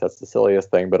Oscar race. That's the silliest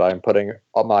thing, but I'm putting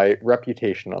my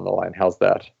reputation on the line. How's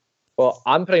that? Well,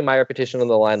 I'm putting my reputation on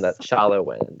the line that Shallow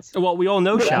wins. Well, we all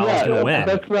know Shallow's going to win.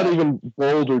 That's not even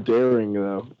bold or daring,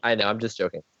 though. I know, I'm just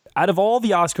joking. Out of all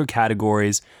the Oscar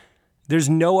categories, there's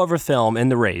no other film in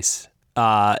the race,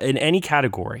 in any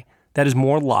category, that is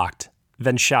more locked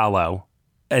than Shallow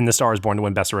and The Star is Born to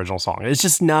win Best Original Song. It's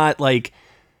just not like...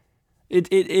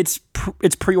 It's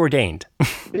preordained.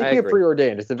 Speaking of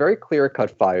preordained, it's a very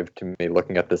clear-cut 5 to me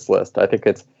looking at this list. I think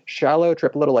it's Shallow,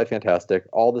 Triple Little Light Fantastic,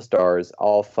 All the Stars,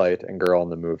 I'll Fight, and Girl in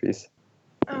the Movies.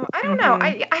 Oh, I don't know.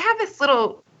 I have this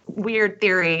little weird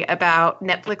theory about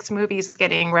Netflix movies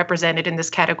getting represented in this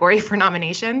category for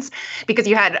nominations, because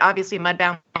you had obviously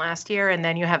Mudbound last year, and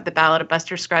then you have The Ballad of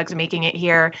Buster Scruggs making it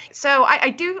here. So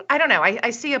I don't know. I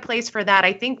see a place for that.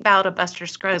 I think Ballad of Buster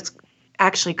Scruggs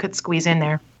actually could squeeze in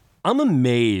there. I'm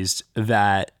amazed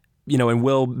that, and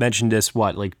Will mentioned this,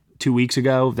 2 weeks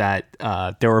ago, that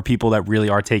there are people that really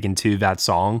are taken to that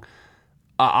song.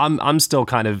 I'm still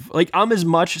kind of, I'm as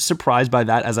much surprised by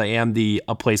that as I am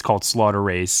A Place Called Slaughter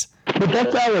Race. But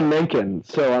that's Alan Menken,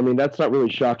 so, I mean, that's not really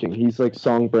shocking. He's like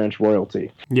Song Branch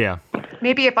royalty. Yeah.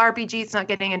 Maybe if RBG's not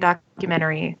getting a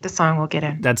documentary, the song will get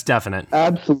in. That's definite.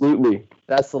 Absolutely.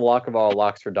 That's the lock of all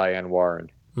locks for Diane Warren.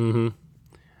 Mm-hmm.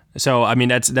 So, I mean,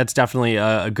 that's definitely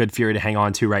a good theory to hang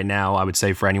on to right now, I would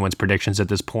say, for anyone's predictions at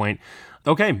this point.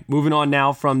 Okay, moving on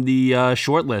now from the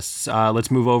short lists. Let's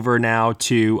move over now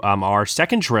to our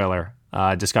second trailer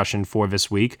discussion for this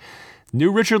week.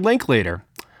 New Richard Linklater,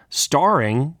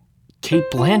 starring Cate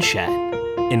Blanchett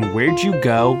in Where'd You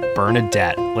Go,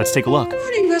 Bernadette? Let's take a look.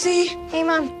 Morning, Lizzie. Hey,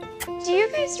 Mom. Do you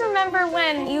guys remember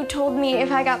when you told me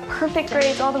if I got perfect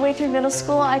grades all the way through middle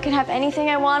school, I could have anything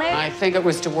I wanted? I think it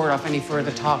was to ward off any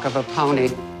further talk of a pony.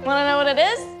 Want to know what it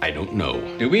is? I don't know.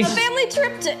 Do we? A family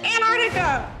trip to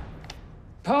Antarctica.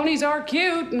 Ponies are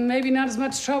cute and maybe not as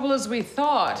much trouble as we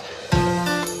thought.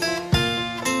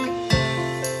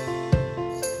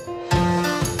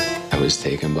 I was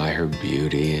taken by her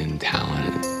beauty and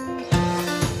talent.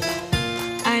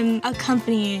 I'm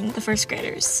accompanying the first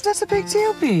graders. That's a big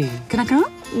deal, B. Can I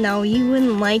come? No, you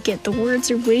wouldn't like it. The words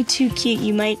are way too cute.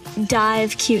 You might die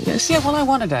of cuteness. Yeah, well, I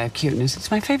want to die of cuteness. It's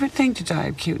my favorite thing to die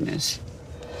of cuteness.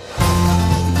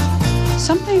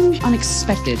 Something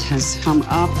unexpected has come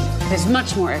up. There's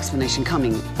much more explanation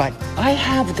coming, but I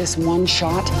have this one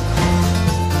shot.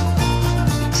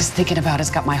 Just thinking about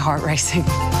it's got my heart racing.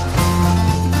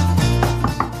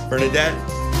 Bernadette?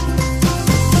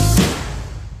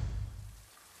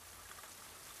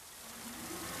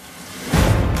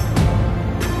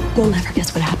 You'll never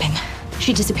guess what happened.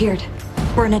 She disappeared.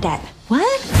 Bernadette.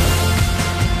 What?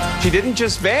 She didn't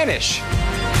just vanish.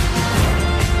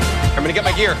 I'm gonna get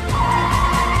my gear.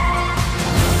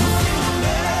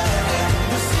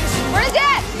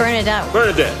 Bernadette.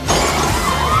 Bernadette.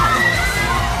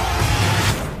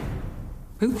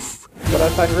 Oof. What I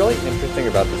find really interesting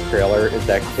about this trailer is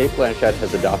that Cate Blanchett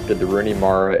has adopted the Rooney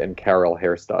Mara and Carol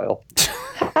hairstyle.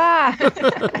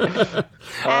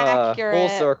 Accurate. Full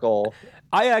circle.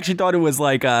 I actually thought it was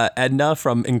like Edna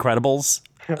from Incredibles.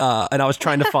 And I was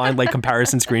trying to find like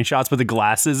comparison screenshots with the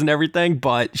glasses and everything,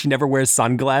 but she never wears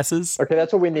sunglasses. Okay,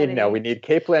 that's what we need now. We need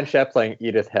Cate Blanchett playing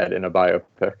Edith Head in a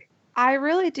biopic. I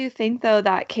really do think, though,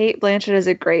 that Cate Blanchett is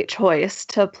a great choice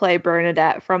to play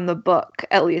Bernadette from the book.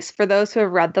 At least for those who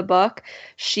have read the book,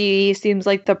 she seems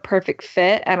like the perfect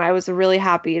fit, and I was really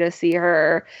happy to see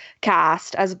her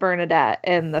cast as Bernadette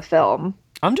in the film.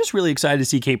 I'm just really excited to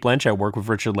see Cate Blanchett work with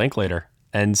Richard Linklater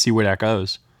and see where that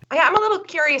goes. Yeah, I'm a little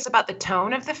curious about the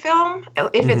tone of the film.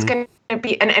 If it's going to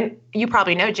be, and you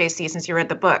probably know, JC, since you read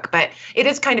the book, but it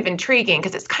is kind of intriguing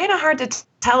because it's kind of hard to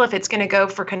tell if it's going to go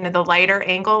for kind of the lighter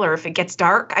angle or if it gets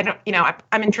dark.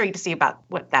 I'm intrigued to see about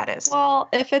what that is. Well,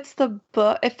 if it's the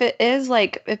book, if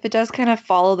it does kind of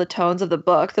follow the tones of the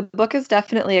book is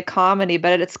definitely a comedy,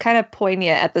 but it's kind of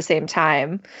poignant at the same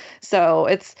time. So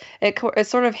it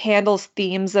sort of handles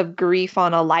themes of grief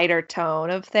on a lighter tone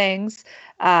of things.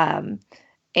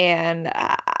 And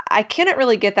I couldn't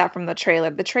really get that from the trailer.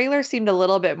 The trailer seemed a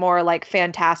little bit more like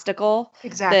fantastical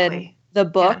than the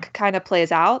book kind of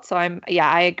plays out. So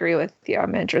I agree with you.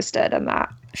 I'm interested in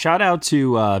that. Shout out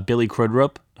to Billy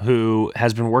Crudup, who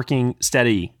has been working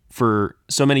steady for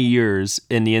so many years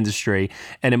in the industry.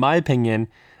 And in my opinion,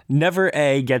 never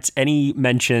gets any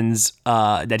mentions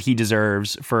that he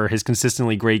deserves for his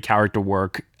consistently great character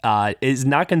work. Is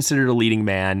not considered a leading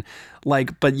man.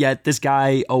 But yet this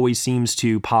guy always seems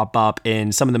to pop up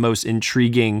in some of the most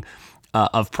intriguing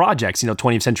of projects.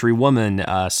 20th Century Woman,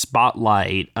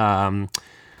 Spotlight. What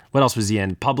else was he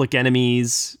in? Public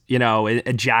Enemies.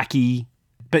 Jackie.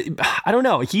 But I don't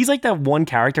know. He's like that one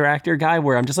character actor guy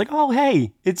where I'm just like, oh,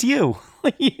 hey, it's you.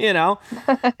 Like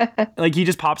he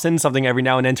just pops in something every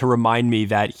now and then to remind me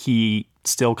that he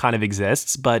still kind of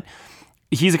exists. But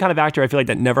he's the kind of actor I feel like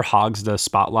that never hogs the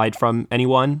spotlight from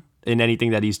anyone in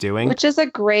anything that he's doing. Which is a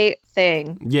great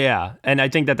thing. Yeah. And I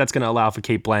think that that's going to allow for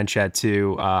Cate Blanchett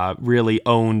to really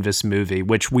own this movie,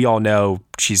 which we all know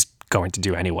she's going to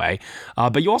do anyway.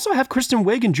 But you also have Kristen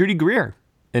Wiig and Judy Greer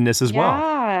in this as well.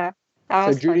 Yeah.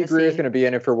 So Judy Greer is going to be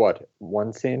in it for what?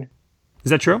 One scene? Is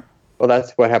that true? Well,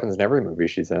 that's what happens in every movie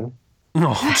she's in.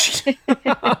 Oh,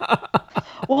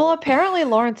 well, apparently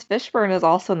Lawrence Fishburne is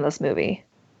also in this movie,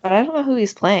 but I don't know who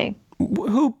he's playing.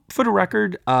 Who, for the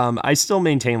record, I still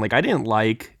maintain, I didn't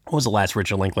like, what was the last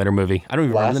Richard Linklater movie? I don't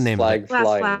even remember the name of it.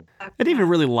 I didn't even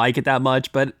really like it that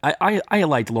much, but I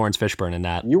liked Lawrence Fishburne in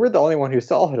that. You were the only one who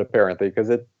saw it, apparently, because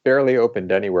it barely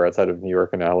opened anywhere outside of New York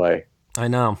and LA. I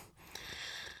know.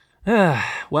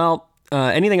 Well,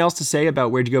 anything else to say about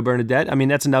Where'd You Go, Bernadette? I mean,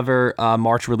 that's another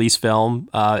March release film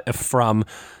from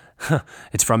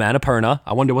it's from Annapurna.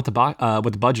 I wonder what the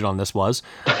budget on this was.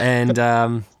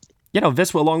 And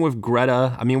this along with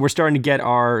Greta. I mean, we're starting to get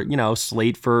our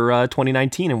slate for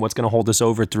 2019 and what's going to hold us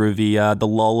over through the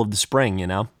lull of the spring.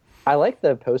 I like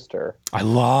the poster. I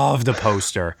love the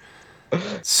poster.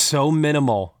 So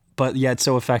minimal, but yet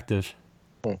so effective.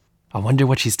 I wonder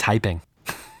what she's typing.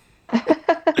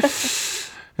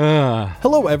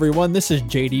 Hello, everyone. This is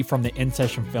JD from the In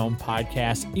Session Film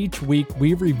Podcast. Each week,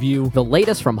 we review the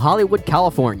latest from Hollywood,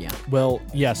 California. Well,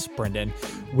 yes, Brendan.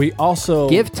 We also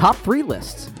give top 3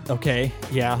 lists. Okay.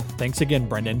 Yeah. Thanks again,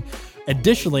 Brendan.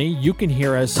 Additionally, you can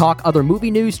hear us talk other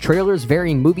movie news, trailers,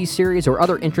 varying movie series, or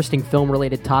other interesting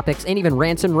film-related topics, and even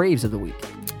rants and raves of the week.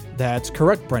 That's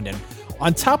correct, Brendan.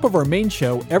 On top of our main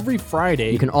show, every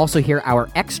Friday, you can also hear our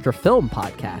extra film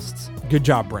podcasts. Good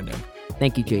job, Brendan.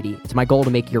 Thank you, JD. It's my goal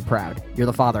to make you proud. You're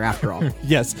the father, after all.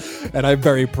 Yes, and I'm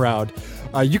very proud.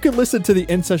 You can listen to the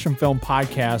In Session Film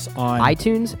Podcast on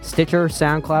iTunes, Stitcher,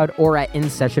 SoundCloud, or at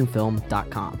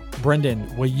InSessionFilm.com.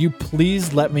 Brendan, will you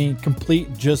please let me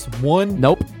complete just one?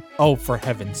 Nope. Oh, for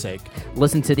heaven's sake.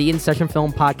 Listen to the In Session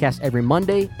Film Podcast every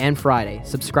Monday and Friday.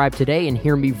 Subscribe today and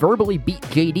hear me verbally beat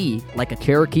JD like a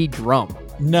Cherokee drum.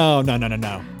 No.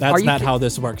 That's not how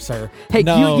this works, sir. Hey,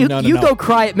 you go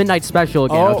cry at Midnight Special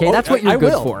again, okay? That's what you're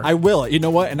good for. I will. You know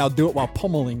what? And I'll do it while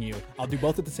pummeling you. I'll do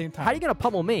both at the same time. How are you going to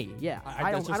pummel me? Yeah,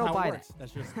 I don't buy that.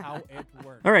 That's just how it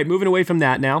works. All right, moving away from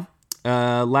that now.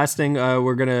 Last thing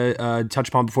we're going to touch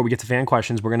upon before we get to fan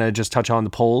questions, we're going to just touch on the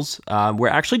polls. We're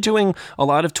actually doing a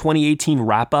lot of 2018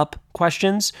 wrap-up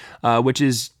questions, which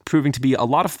is proving to be a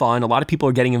lot of fun. A lot of people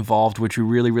are getting involved, which we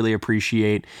really, really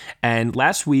appreciate. And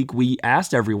last week, we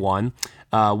asked everyone,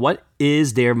 what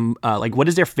is their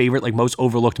favorite, most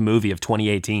overlooked movie of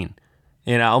 2018?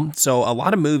 So a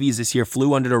lot of movies this year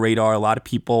flew under the radar. A lot of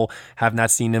people have not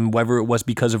seen them, whether it was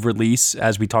because of release,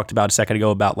 as we talked about a second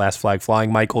ago about Last Flag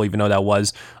Flying, Michael, even though that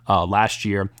was last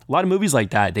year. A lot of movies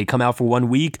like that, they come out for 1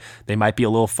 week. They might be a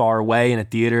little far away in a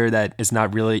theater that is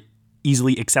not really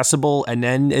easily accessible, and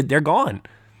then they're gone.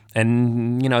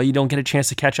 And, you don't get a chance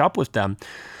to catch up with them.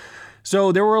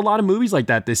 So there were a lot of movies like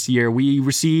that this year. We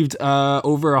received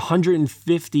over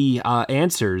 150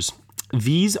 answers.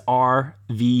 These are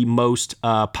the most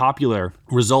popular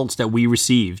results that we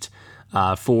received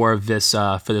for this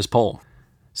poll.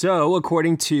 So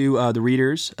according to the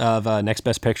readers of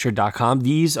nextbestpicture.com,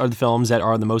 these are the films that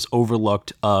are the most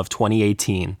overlooked of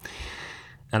 2018.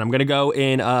 And I'm going to go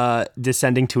in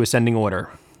descending to ascending order.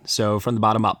 So from the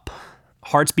bottom up.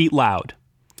 Hearts Beat Loud,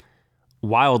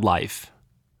 Wildlife,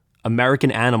 American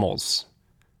Animals,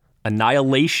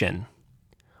 Annihilation,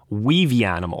 Weavy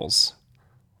Animals,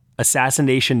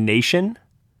 Assassination Nation,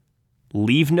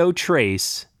 Leave No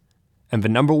Trace, and the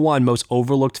number one most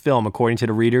overlooked film, according to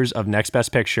the readers of Next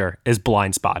Best Picture, is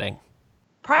Blindspotting.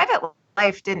 Private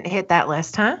Life didn't hit that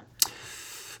list, huh?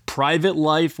 Private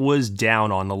Life was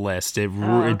down on the list.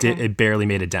 It barely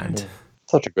made a dent.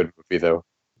 Such a good movie, though.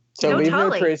 So Leave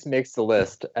totally. No Trace makes the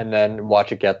list, and then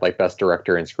watch it get Best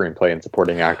Director and Screenplay and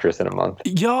Supporting Actress in a month.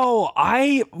 Yo,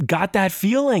 I got that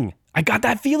feeling.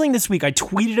 This week. I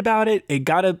tweeted about it. It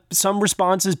got some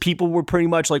responses. People were pretty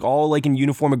much all in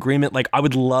uniform agreement. I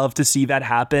would love to see that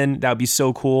happen. That would be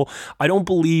so cool. I don't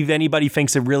believe anybody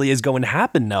thinks it really is going to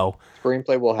happen, though.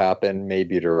 Screenplay will happen,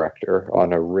 maybe director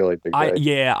on a really big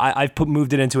day. I've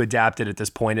moved it into adapted at this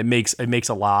point. It makes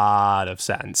a lot of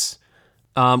sense.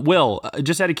 Will,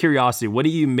 just out of curiosity, what do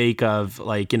you make of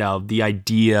the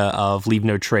idea of Leave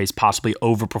No Trace possibly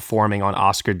overperforming on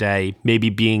Oscar Day, maybe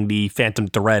being the phantom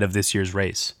thread of this year's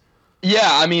race? Yeah,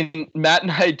 I mean, Matt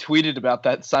and I tweeted about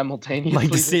that simultaneously.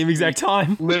 The same exact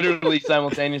time. Literally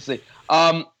simultaneously.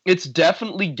 It's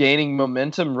definitely gaining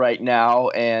momentum right now,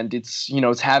 and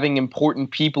it's having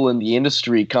important people in the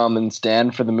industry come and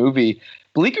stand for the movie.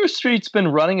 Bleecker Street's been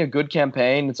running a good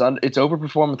campaign. It's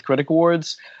overperformed with Critic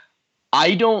Awards.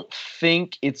 I don't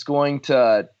think it's going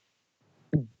to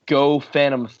go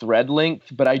Phantom Thread length,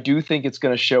 but I do think it's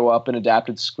going to show up in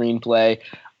adapted screenplay.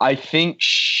 I think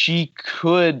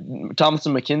Thomasin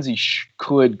McKenzie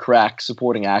could crack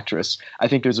supporting actress. I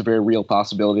think there's a very real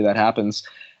possibility that happens.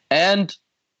 And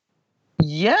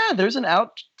yeah, there's an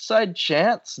outside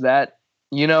chance that,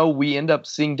 we end up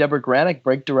seeing Deborah Granick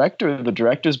break director. The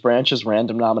director's branch has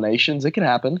random nominations. It can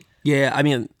happen. Yeah, I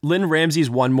mean, Lynn Ramsey's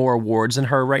won more awards than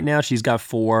her right now. She's got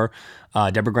 4.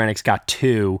 Deborah Granick's got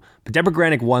 2. But Deborah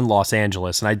Granick won Los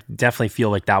Angeles, and I definitely feel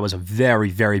like that was a very,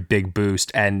 very big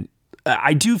boost. And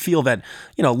I do feel that,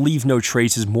 Leave No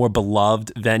Trace is more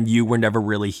beloved than You Were Never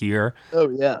Really Here. Oh,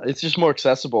 yeah. It's just more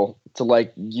accessible to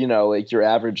your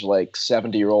average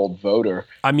 70-year-old voter.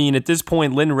 I mean, at this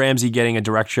point, Lynn Ramsey getting a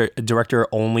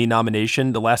director-only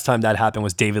nomination, the last time that happened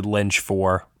was David Lynch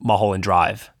for Mulholland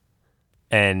Drive.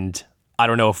 And I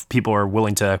don't know if people are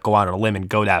willing to go out on a limb and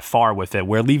go that far with it,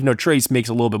 where Leave No Trace makes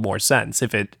a little bit more sense,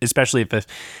 especially if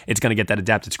it's going to get that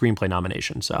adapted screenplay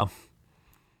nomination. So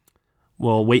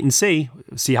we'll wait and see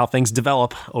how things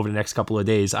develop over the next couple of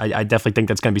days. I definitely think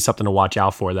that's going to be something to watch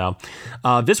out for, though.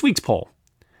 This week's poll,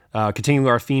 continuing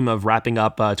our theme of wrapping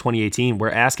up 2018, we're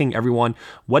asking everyone,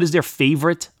 what is their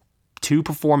favorite 2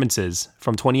 performances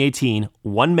from 2018?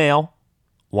 1 male,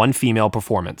 1 female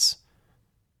performance.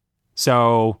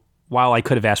 So while I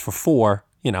could have asked for 4,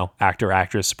 actor,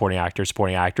 actress, supporting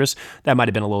actress, that might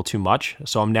have been a little too much.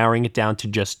 So I'm narrowing it down to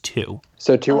just 2.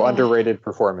 So 2 underrated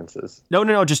performances.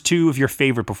 No, just 2 of your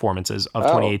favorite performances of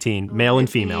 2018, male and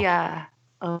female.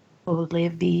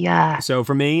 Olivia. So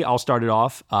for me, I'll start it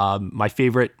off. My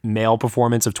favorite male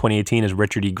performance of 2018 is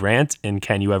Richard E. Grant in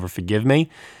Can You Ever Forgive Me?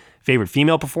 Favorite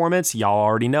female performance, y'all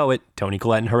already know it, Toni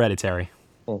Collette in Hereditary.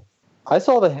 I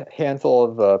saw the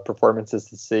handful of performances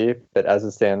to see, but as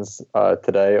it stands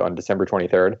today on December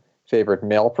 23rd, favorite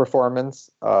male performance,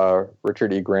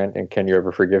 Richard E. Grant in Can You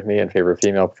Ever Forgive Me? And favorite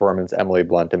female performance, Emily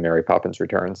Blunt in Mary Poppins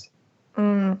Returns.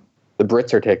 The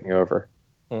Brits are taking over.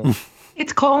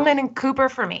 It's Coleman and Cooper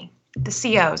for me, the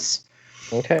COs.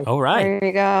 Okay. All right. There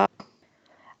you go.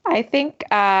 I think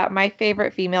my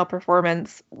favorite female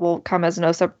performance will come as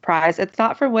no surprise. It's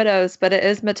not from Widows, but it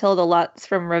is Matilda Lutz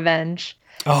from Revenge.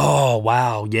 Oh,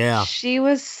 wow. Yeah. She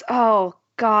was, oh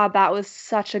God, that was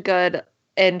such a good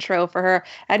intro for her.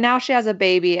 And now she has a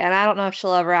baby, and I don't know if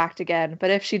she'll ever act again,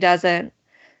 but if she doesn't,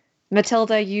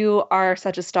 Matilda, you are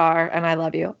such a star, and I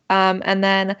love you. And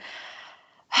then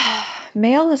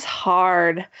male is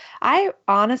hard. I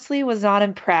honestly was not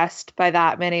impressed by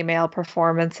that many male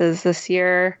performances this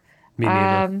year. Me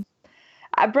neither.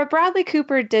 But Bradley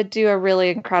Cooper did do a really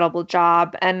incredible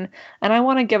job, and I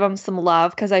want to give him some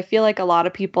love because I feel like a lot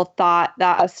of people thought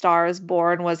that A Star Is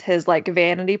Born was his like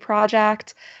vanity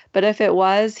project, but if it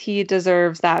was, he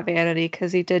deserves that vanity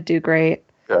because he did do great.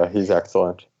 Yeah, he's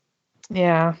excellent.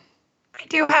 Yeah. I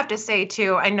do have to say,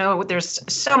 too, I know there's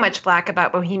so much flack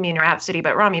about Bohemian Rhapsody,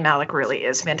 but Rami Malek really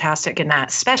is fantastic in that,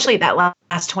 especially that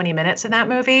last 20 minutes of that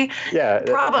movie. Yeah.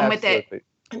 The problem absolutely.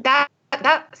 with it,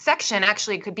 that section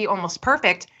actually could be almost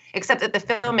perfect, except that the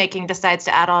filmmaking decides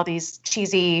to add all these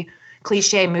cheesy,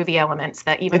 cliche movie elements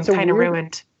that even kind of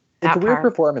ruined that It's a weird part.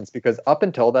 performance because up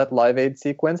until that Live Aid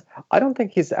sequence, I don't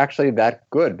think he's actually that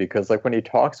good because like when he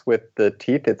talks with the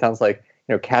teeth, it sounds like,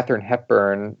 you know, Katharine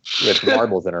Hepburn with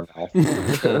marbles in her mouth.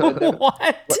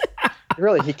 What?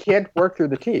 Really, he can't work through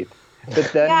the teeth.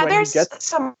 But then Yeah, when there's he gets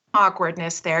some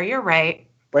awkwardness there. You're right.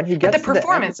 when he But gets the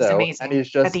performance to is the end, amazing and he's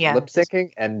at just the end. lip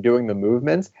syncing and doing the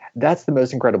movements, that's the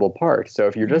most incredible part. So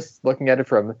if you're just looking at it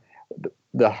from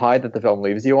the high that the film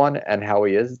leaves you on and how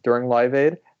he is during Live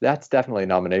Aid, that's definitely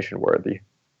nomination worthy.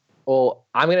 Well,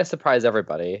 I'm going to surprise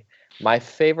everybody. My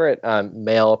favorite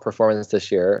male performance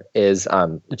this year is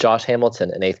Josh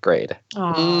Hamilton in 8th grade.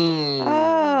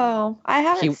 Oh, I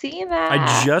haven't seen that.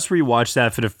 I just rewatched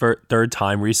that for the third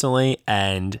time recently,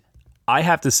 and I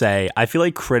have to say, I feel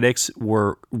like critics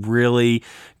were really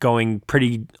going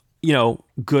pretty,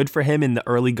 good for him in the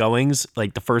early goings,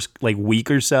 like the first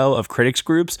week or so of critics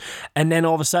groups, and then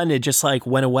all of a sudden it just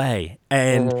went away.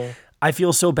 And I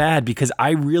feel so bad because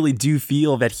I really do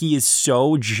feel that he is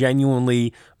so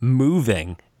genuinely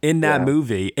moving in that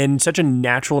movie in such a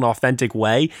natural and authentic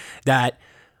way that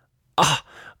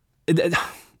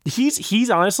he's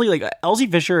honestly Elsie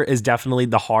Fisher is definitely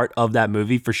the heart of that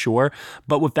movie for sure.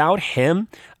 But without him,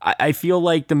 I feel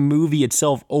like the movie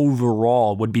itself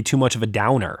overall would be too much of a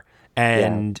downer.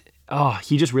 And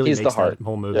he just really makes that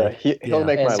whole movie. Yeah, he'll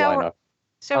make my lineup.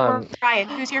 So, Ryan,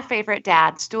 who's your favorite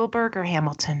dad, Stuhlberg or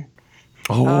Hamilton?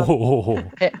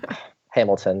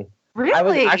 Hamilton. Really? I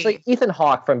was actually Ethan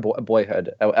Hawke from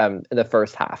Boyhood in the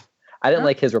first half. I didn't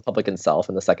like his Republican self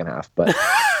in the second half, but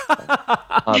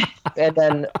and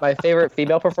then my favorite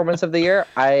female performance of the year,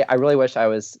 I really wish I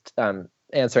was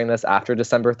answering this after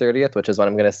December 30th, which is when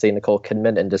I'm going to see Nicole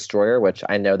Kidman in Destroyer, which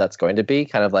I know that's going to be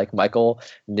kind of like Michael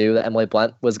knew that Emily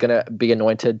Blunt was going to be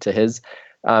anointed to his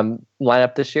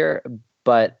lineup this year.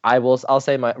 But I'll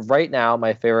say right now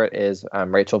my favorite is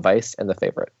Rachel Weisz in The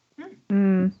Favorite.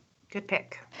 Good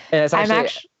pick. And it's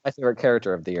actually my favorite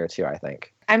character of the year too, I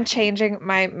think. I'm changing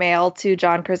my male to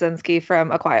John Krasinski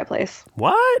from A Quiet Place.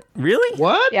 What? Really?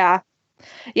 What? Yeah.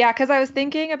 Yeah, because I was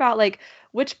thinking about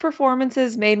which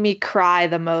performances made me cry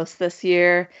the most this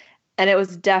year, and it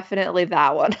was definitely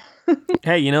that one.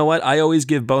 Hey, you know what? I always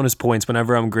give bonus points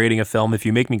whenever I'm grading a film. If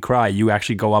you make me cry, you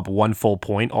actually go up 1 full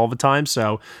point all the time.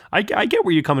 So I get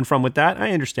where you're coming from with that.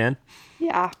 I understand.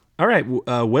 Yeah. All right,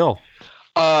 Will.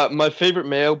 My favorite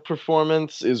male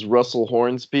performance is Russell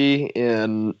Hornsby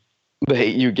in The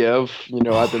Hate U Give.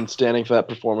 I've been standing for that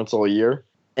performance all year.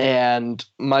 And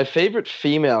my favorite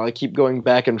female, I keep going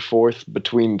back and forth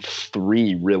between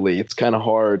 3, really. It's kind of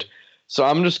hard. So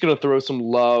I'm just going to throw some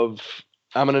love.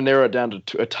 I'm going to narrow it down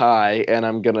to a tie, and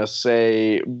I'm going to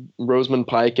say Rosamund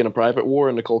Pike in A Private War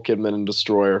and Nicole Kidman in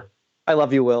Destroyer. I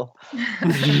love you, Will.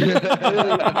 I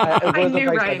knew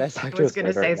Ryan was going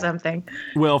to say something.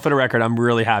 Will, for the record, I'm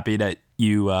really happy that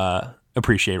you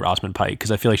appreciate Rosamund Pike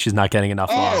because I feel like she's not getting enough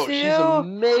love. Oh, she's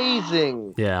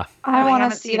amazing. Yeah. I want to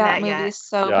haven't see seen that that movie yet.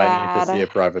 so Yeah, bad. I need to see A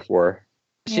Private War.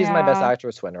 She's my best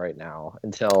actress win right now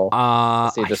until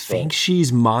I think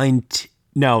she's mine.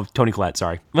 No, Toni Collette.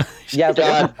 Sorry. Yeah,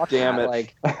 God damn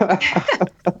it.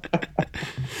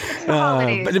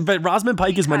 But Rosamund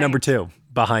Pike is my number 2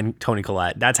 behind Toni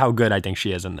Collette. That's how good I think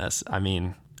she is in this. I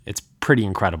mean, it's pretty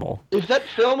incredible. If that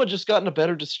film had just gotten a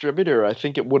better distributor, I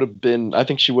think she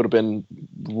would have been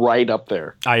right up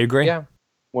there. I agree. Yeah.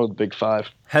 One of the big 5.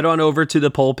 Head on over to the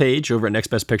poll page over at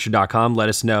nextbestpicture.com. Let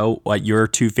us know what your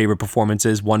 2 favorite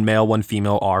performances, one male, one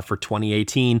female, are for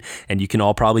 2018. And you can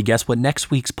all probably guess what next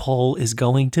week's poll is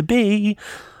going to be.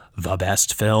 The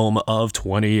best film of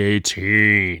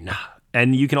 2018.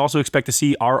 And you can also expect to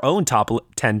see our own top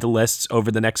 10 lists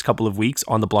over the next couple of weeks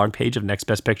on the blog page of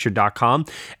nextbestpicture.com.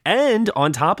 And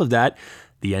on top of that,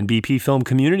 The NBP Film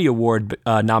Community Award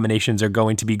nominations are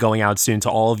going to be going out soon to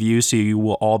all of you, so you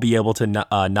will all be able to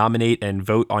nominate and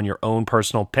vote on your own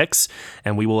personal picks,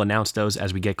 and we will announce those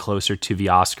as we get closer to the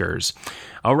Oscars.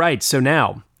 All right, so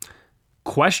now,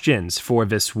 questions for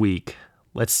this week.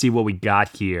 Let's see what we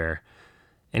got here.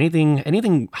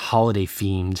 Anything holiday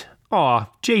themed? Aw,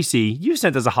 JC, you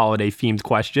sent us a holiday themed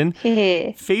question.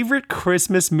 Favorite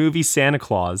Christmas movie Santa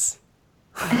Claus?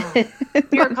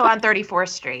 Miracle on 34th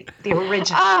Street, the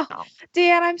original. Oh,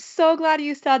 Dan, I'm so glad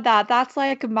you said that. That's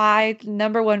like my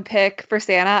number one pick for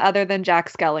Santa, other than Jack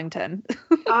Skellington.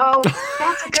 Oh,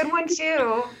 that's a good one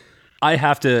too. I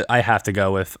have to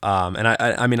go with and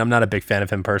I mean I'm not a big fan of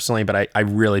him personally, but I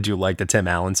really do like the Tim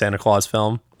Allen Santa Claus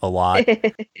film a lot.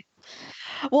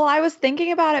 Well, I was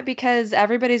thinking about it because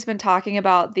everybody's been talking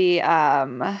about the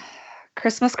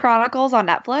Christmas Chronicles on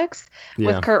Netflix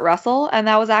with Kurt Russell, and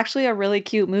that was actually a really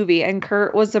cute movie, and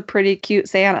Kurt was a pretty cute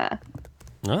Santa.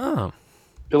 Oh.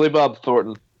 Billy Bob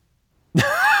Thornton.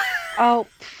 Oh.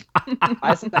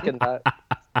 I second that.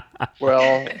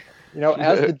 Well,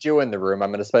 as the Jew in the room, I'm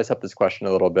going to spice up this question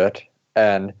a little bit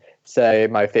and say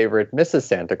my favorite Mrs.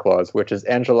 Santa Claus, which is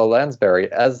Angela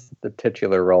Lansbury as the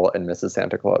titular role in Mrs.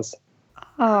 Santa Claus.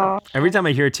 Oh. Every time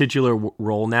I hear a titular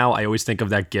role now, I always think of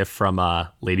that gif from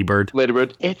Lady Bird.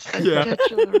 It's titular.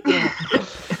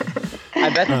 I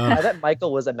bet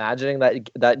Michael was imagining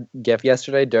that gif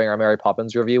yesterday during our Mary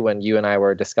Poppins review when you and I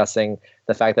were discussing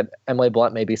the fact that Emily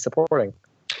Blunt may be supporting.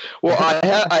 Well,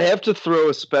 I have to throw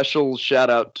a special shout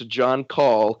out to John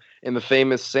Call in the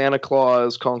famous Santa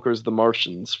Claus Conquers the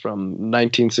Martians from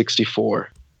 1964.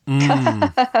 One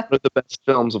of the best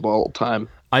films of all time.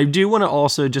 I do want to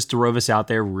also just throw this out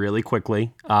there really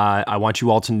quickly. I want you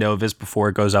all to know this before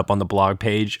it goes up on the blog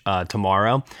page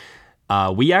tomorrow.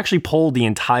 We actually polled the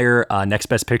entire Next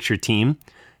Best Picture team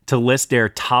to list their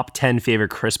top 10 favorite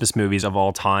Christmas movies of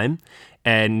all time.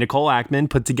 And Nicole Ackman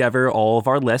put together all of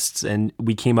our lists, and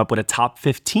we came up with a top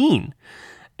 15.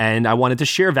 And I wanted to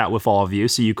share that with all of you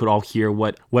so you could all hear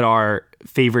what our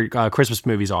favorite Christmas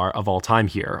movies are of all time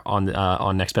here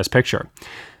on Next Best Picture.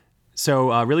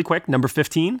 So really quick, number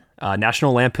 15,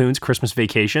 National Lampoon's Christmas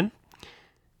Vacation.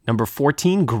 Number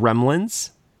 14,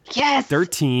 Gremlins. Yes.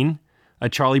 13, A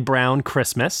Charlie Brown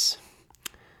Christmas.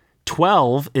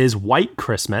 12 is White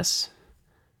Christmas.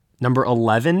 Number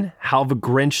 11, How the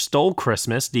Grinch Stole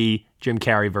Christmas, the Jim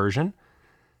Carrey version.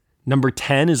 Number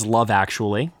 10 is Love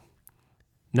Actually.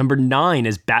 Number 9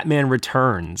 is Batman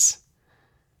Returns.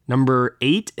 Number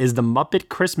 8 is The Muppet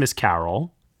Christmas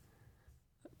Carol.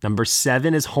 Number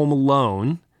 7 is Home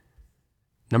Alone.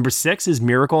 Number 6 is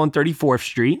Miracle on 34th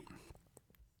Street.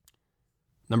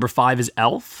 Number 5 is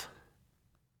Elf.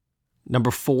 Number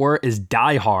 4 is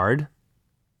Die Hard.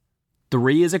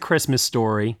 3 is A Christmas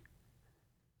Story.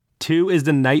 2 is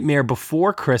The Nightmare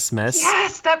Before Christmas.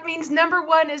 Yes, that means number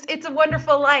 1 is It's a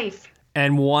Wonderful Life.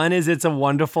 And 1 is It's a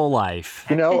Wonderful Life.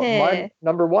 My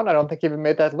number 1, I don't think even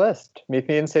made that list. Meet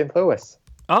Me in St. Louis.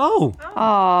 Oh.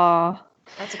 Aw.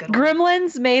 That's a good one.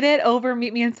 Gremlins made it over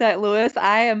Meet Me in St. Louis.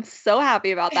 I am so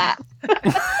happy about that.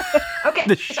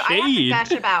 Okay, so I have to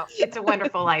gush about It's a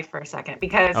Wonderful Life for a second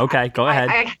because okay, go ahead.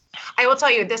 I will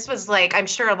tell you, this was like, I'm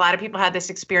sure a lot of people had this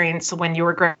experience when you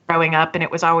were growing up and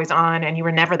it was always on and you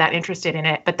were never that interested in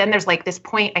it. But then there's like this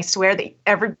point, I swear, that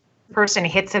every person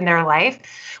hits in their life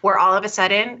where all of a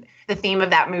sudden the theme of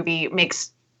that movie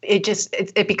makes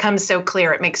it becomes so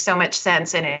clear. It makes so much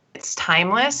sense, and it's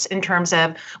timeless in terms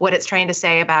of what it's trying to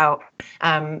say about,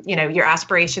 your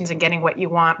aspirations and getting what you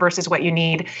want versus what you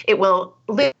need. It will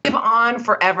live on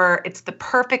forever. It's the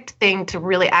perfect thing to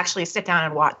really actually sit down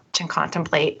and watch and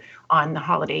contemplate on the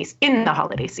holidays, in the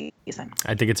holiday season.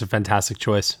 I think it's a fantastic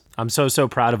choice. I'm so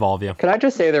proud of all of you. Can I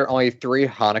just say there are only 3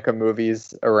 Hanukkah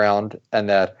movies around, and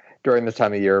that during this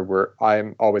time of year where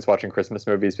I'm always watching Christmas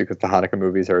movies because the Hanukkah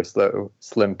movies are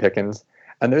slim pickings.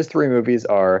 And those 3 movies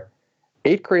are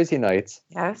 8 Crazy Nights,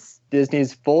 yes,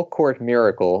 Disney's Full Court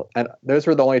Miracle, and those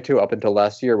were the only 2 up until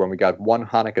last year when we got one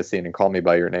Hanukkah scene in Call Me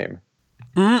By Your Name.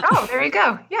 Oh, there you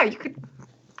go. Yeah, you could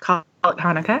call it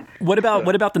Hanukkah. What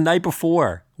about The Night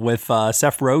Before with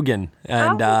Seth Rogen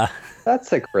and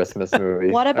That's a Christmas movie.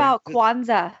 What about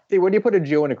Kwanzaa? See, when you put a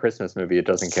Jew in a Christmas movie, it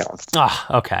doesn't count.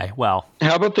 Okay. Well,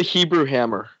 how about The Hebrew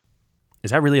Hammer?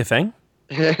 Is that really a thing?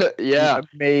 Yeah.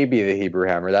 Maybe The Hebrew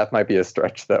Hammer. That might be a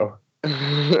stretch, though.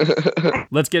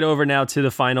 Let's get over now to the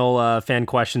final fan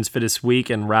questions for this week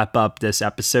and wrap up this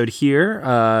episode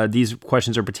here. These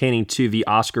questions are pertaining to the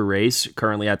Oscar race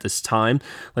currently at this time.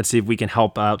 Let's see if we can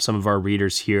help out some of our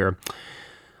readers here.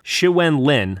 Shiwen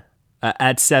Lin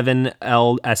At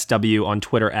 7LSW on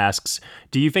Twitter asks,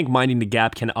 do you think Minding the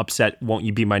Gap can upset Won't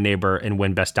You Be My Neighbor and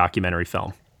win Best Documentary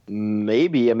Film?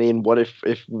 Maybe. I mean, what if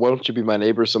Won't You Be My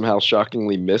Neighbor somehow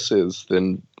shockingly misses?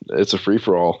 Then it's a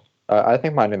free-for-all. I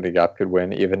think Minding the Gap could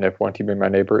win, even if Won't You Be My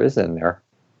Neighbor is in there.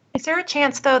 Is there a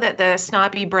chance, though, that the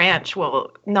snobby branch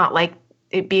will not like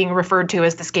it being referred to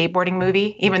as the skateboarding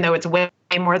movie, even though it's way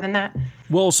more than that?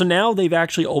 Well, so now they've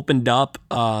actually opened up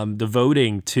the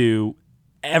voting to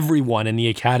everyone in the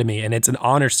Academy, and it's an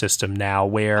honor system now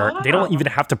where they don't even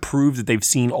have to prove that they've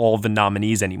seen all of the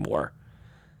nominees anymore.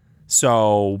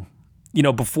 So,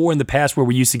 before in the past where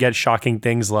we used to get shocking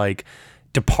things like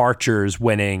Departures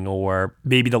winning, or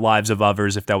maybe The Lives of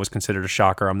Others, if that was considered a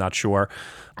shocker, I'm not sure.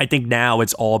 I think now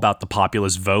it's all about the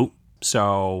populace vote.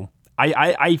 So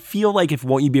I feel like if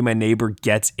Won't You Be My Neighbor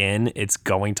gets in, it's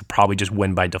going to probably just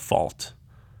win by default.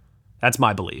 That's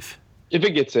my belief. If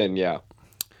it gets in, yeah.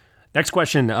 Next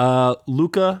question.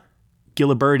 Luca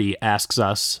Giliberti asks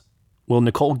us, will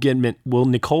Nicole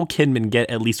Kidman get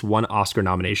at least one Oscar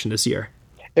nomination this year?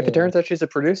 If it turns out she's a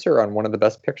producer on one of the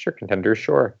Best Picture contenders,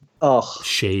 sure. Oh,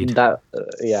 shade. That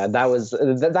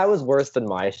was worse than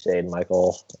my shade,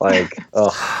 Michael. Like,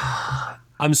 ugh.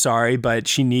 I'm sorry, but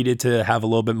she needed to have a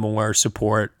little bit more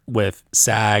support with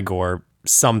SAG or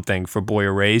something for Boy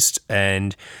Erased.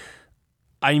 And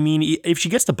I mean, if she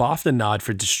gets the BAFTA nod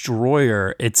for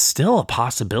Destroyer, it's still a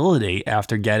possibility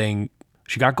after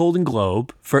she got Golden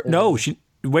Globe for,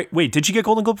 wait, did she get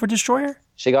Golden Globe for Destroyer?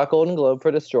 She got Golden Globe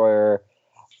for Destroyer.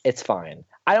 It's fine.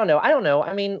 I don't know.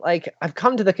 I mean, like, I've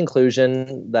come to the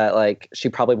conclusion that, like, she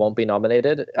probably won't be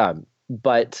nominated.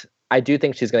 But I do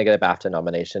think she's going to get a BAFTA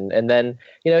nomination. And then,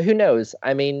 who knows?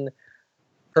 I mean,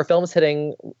 her film's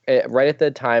hitting right at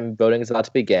the time voting is about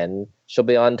to begin. She'll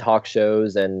be on talk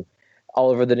shows and all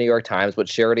over the New York Times, which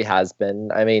she already has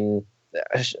been. I mean,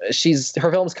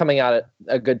 her film's coming out at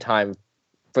a good time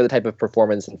for the type of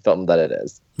performance and film that it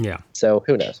is. Yeah. So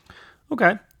who knows?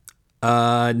 Okay.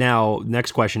 Now,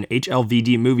 next question.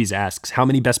 HLVD Movies asks, how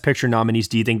many Best Picture nominees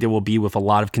do you think there will be with a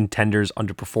lot of contenders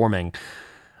underperforming?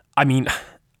 I mean,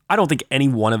 I don't think any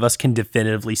one of us can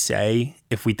definitively say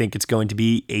if we think it's going to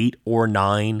be 8 or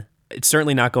 9. It's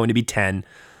certainly not going to be 10.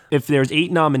 If there's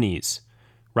 8 nominees,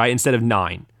 right, instead of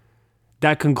 9,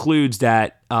 that concludes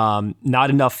that not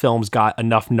enough films got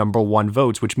enough number 1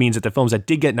 votes, which means that the films that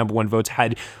did get number 1 votes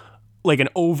had like an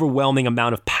overwhelming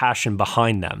amount of passion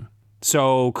behind them.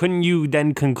 So couldn't you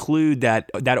then conclude that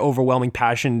overwhelming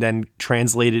passion then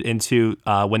translated into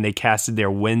when they casted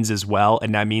their wins as well?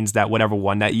 And that means that whatever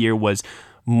won that year was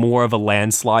more of a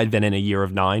landslide than in a year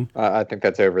of 9? I think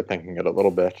that's overthinking it a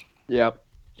little bit. Yep.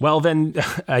 Well, then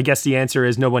I guess the answer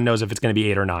is no one knows if it's going to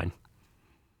be 8 or 9.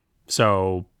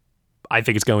 So I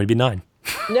think it's going to be 9.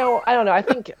 No, I don't know. I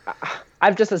think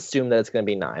I've just assumed that it's going to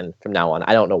be 9 from now on.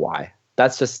 I don't know why.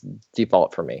 That's just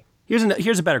default for me.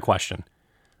 Here's a better question.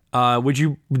 Would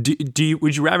you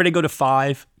rather to go to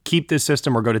 5, keep this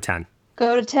system, or go to 10?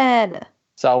 Go to 10.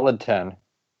 Solid 10.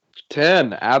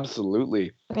 10,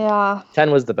 absolutely. Yeah.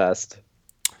 10 was the best.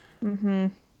 Mm-hmm.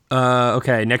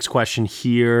 Okay, next question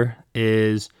here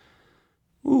is,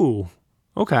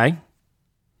 okay.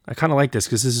 I kind of like this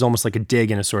because this is almost like a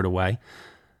dig in a sort of way.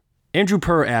 Andrew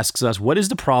Purr asks us, what is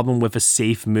the problem with a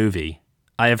safe movie?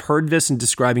 I have heard this in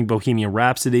describing Bohemian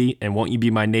Rhapsody and Won't You Be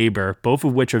My Neighbor, both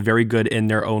of which are very good in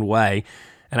their own way.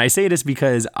 And I say this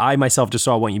because I myself just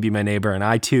saw Won't You Be My Neighbor, and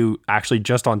I too actually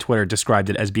just on Twitter described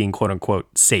it as being quote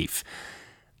unquote safe.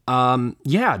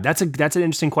 Yeah, that's an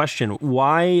interesting question.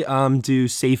 Why do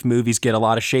safe movies get a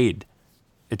lot of shade?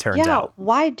 It turns out.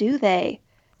 Why do they?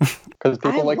 Because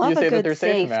people like you say that they're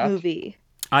safe, Matt. Movie.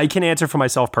 I can answer for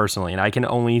myself personally, and I can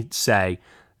only say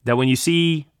that when you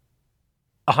see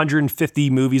 150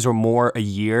 movies or more a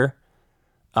year,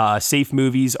 safe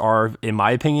movies are, in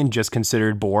my opinion, just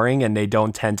considered boring, and they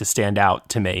don't tend to stand out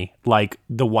to me like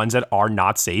the ones that are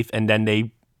not safe, and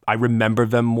then I remember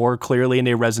them more clearly and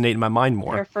they resonate in my mind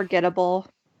more. They're forgettable.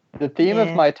 The theme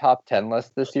of my top 10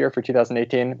 list this year for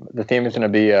 2018, the theme is going to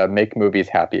be make movies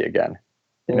happy again.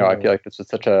 I feel like this was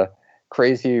such a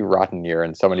crazy, rotten year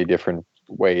in so many different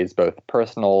ways, both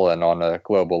personal and on a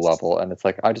global level. And it's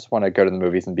like, I just want to go to the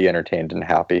movies and be entertained and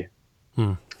happy.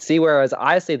 See, whereas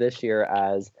I see this year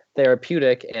as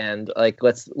therapeutic and like,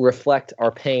 let's reflect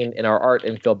our pain in our art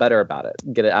and feel better about it,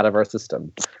 get it out of our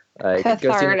system. Go see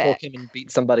Nicole Kidman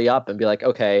beat somebody up and be like,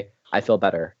 okay, I feel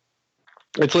better.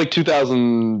 It's like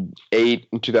 2008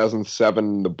 and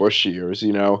 2007, the Bush years,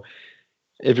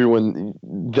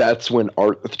 that's when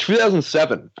art,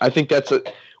 2007, I think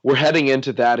we're heading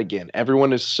into that again.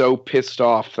 Everyone is so pissed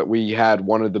off that we had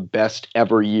one of the best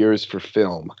ever years for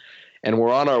film. And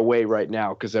we're on our way right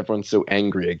now because everyone's so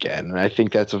angry again. And I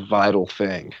think that's a vital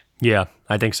thing. Yeah,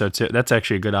 I think so too. That's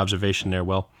actually a good observation there,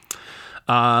 Will.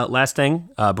 Last thing,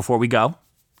 before we go,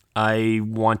 I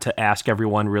want to ask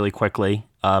everyone really quickly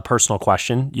a personal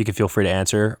question. You can feel free to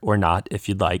answer or not if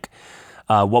you'd like.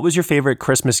 What was your favorite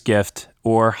Christmas gift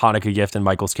or Hanukkah gift in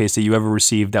Michael's case that you ever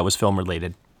received that was film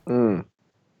related? I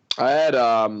had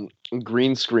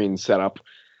green screen set up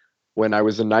when I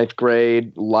was in 9th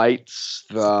grade, lights,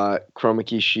 the chroma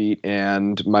key sheet,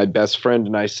 and my best friend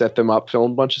and I set them up,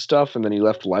 filmed a bunch of stuff, and then he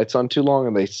left the lights on too long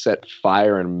and they set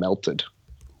fire and melted.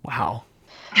 Wow.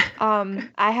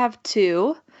 I have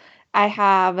 2. I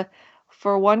have,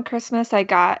 for one Christmas, I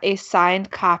got a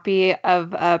signed copy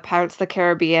of Pirates of the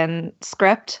Caribbean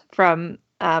script from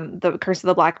the Curse of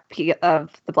the Black Curse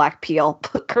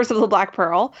of the Black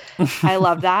Pearl. I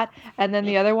love that. And then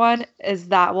the other one is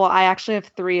that, well, I actually have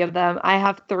 3 of them. I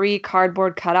have 3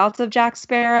 cardboard cutouts of Jack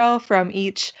Sparrow from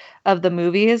each of the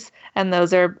movies, and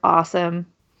those are awesome.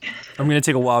 I'm going to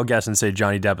take a wild guess and say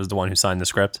Johnny Depp is the one who signed the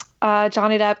script.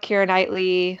 Johnny Depp, Keira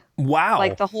Knightley. Wow.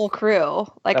 Like the whole crew.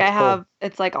 Like That's I have, cool.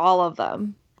 It's like all of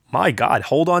them. My God,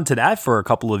 hold on to that for a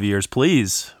couple of years,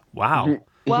 please. Wow.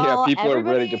 Well, people are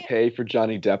ready to pay for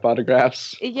Johnny Depp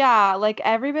autographs. Yeah, like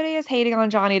everybody is hating on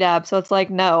Johnny Depp, so it's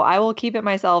like, no, I will keep it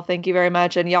myself. Thank you very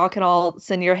much, and y'all can all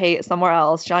send your hate somewhere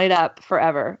else. Johnny Depp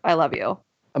forever. I love you.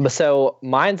 So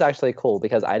mine's actually cool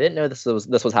because I didn't know this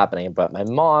was happening, but my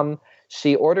mom,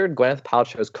 she ordered Gwyneth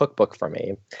Paltrow's cookbook for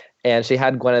me, and she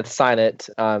had Gwyneth sign it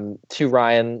to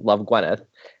Ryan Love Gwyneth,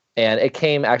 and it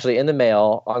came actually in the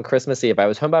mail on Christmas Eve. I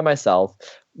was home by myself,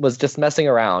 was just messing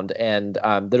around, and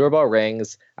the doorbell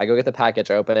rings. I go get the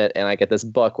package, open it, and I get this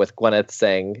book with Gwyneth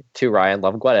saying to Ryan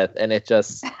Love Gwyneth, and it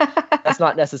just that's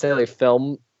not necessarily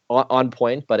film on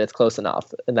point, but it's close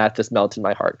enough, and that just melted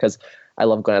my heart because I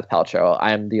love Gwyneth Paltrow.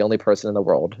 I am the only person in the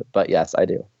world, but yes, I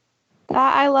do.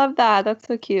 I love that. That's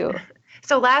so cute.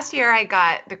 So last year I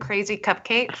got the crazy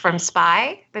cupcake from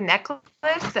Spy, the necklace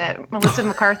that Melissa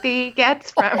McCarthy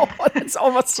gets from That's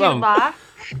awesome. Jude Law.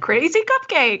 Crazy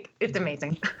cupcake. It's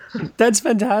amazing. That's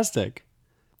fantastic.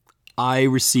 I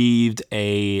received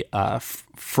a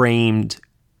framed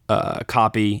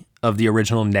copy of the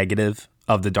original negative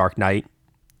of The Dark Knight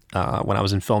when I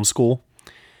was in film school.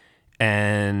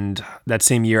 And that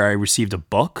same year I received a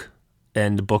book,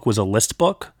 and the book was a list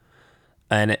book.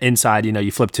 And inside,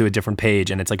 you flip to a different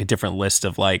page and it's like a different list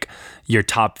of like your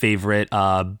top favorite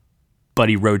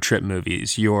buddy road trip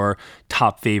movies, your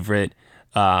top favorite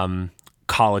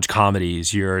college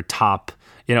comedies, your top,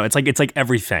 it's like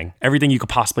everything you could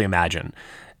possibly imagine.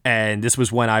 And this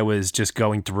was when I was just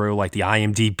going through like the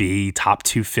IMDb top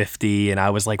 250, and I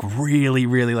was like really,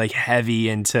 really like heavy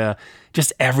into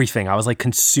just everything. I was like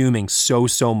consuming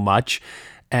so much.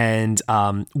 And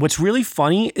what's really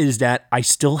funny is that I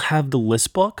still have the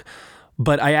list book,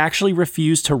 but I actually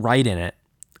refuse to write in it.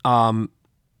 And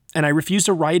I refuse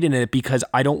to write in it because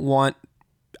I don't want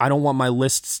my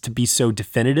lists to be so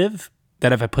definitive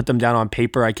that if I put them down on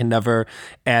paper, I can never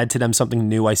add to them something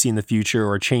new I see in the future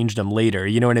or change them later.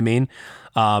 You know what I mean?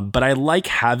 But I like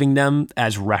having them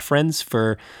as reference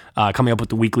for coming up with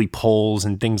the weekly polls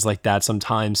and things like that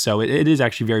sometimes. So it is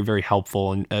actually very, very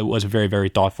helpful. And it was a very, very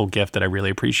thoughtful gift that I really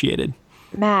appreciated.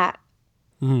 Matt,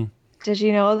 did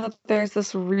you know that there's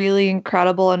this really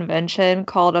incredible invention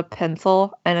called a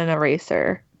pencil and an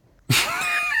eraser?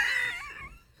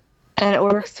 And it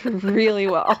works really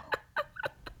well.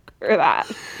 For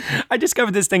that. I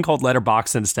discovered this thing called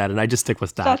Letterboxd instead, and I just stick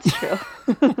with that. That's true.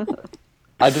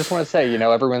 I just want to say,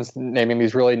 everyone's naming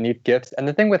these really neat gifts. And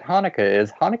the thing with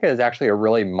Hanukkah is actually a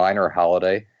really minor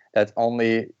holiday that's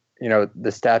only,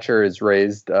 the stature is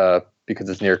raised because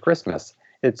it's near Christmas.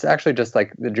 It's actually just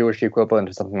like the Jewish equivalent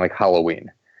to something like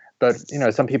Halloween. But,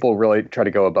 some people really try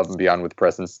to go above and beyond with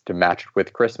presents to match it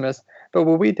with Christmas. But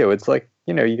what we do, it's like,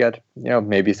 you get,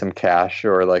 maybe some cash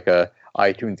or like a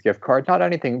iTunes gift card, not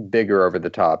anything bigger over the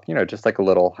top, just like a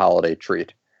little holiday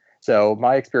treat. So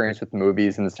my experience with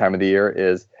movies in this time of the year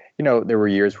is, there were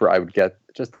years where I would get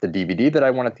just the DVD that I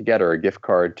wanted to get or a gift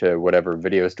card to whatever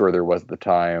video store there was at the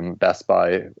time, Best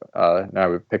Buy, and I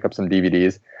would pick up some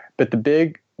DVDs. But the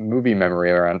big movie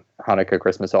memory around Hanukkah,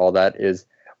 Christmas, all that is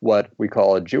what we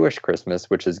call a Jewish Christmas,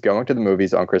 which is going to the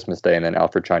movies on Christmas Day and then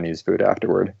out for Chinese food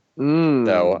afterward.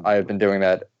 So I've been doing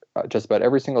that just about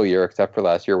every single year, except for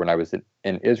last year when I was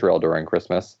in Israel during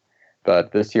Christmas.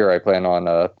 But this year I plan on,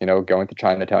 going to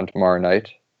Chinatown tomorrow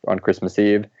night on Christmas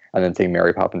Eve and then seeing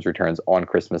Mary Poppins Returns on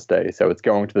Christmas Day. So it's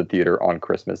going to the theater on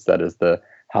Christmas. That is the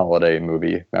holiday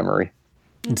movie memory.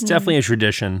 It's definitely a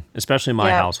tradition, especially in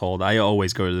my household. I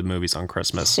always go to the movies on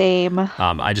Christmas. Same.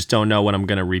 I just don't know what I'm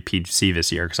going to repeat see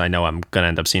this year because I know I'm going to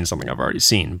end up seeing something I've already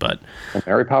seen. But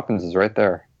Mary Poppins is right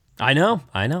there. I know.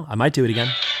 I might do it again.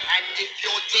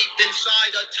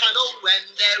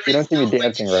 You don't see me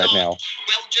dancing right now.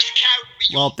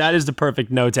 Well, that is the perfect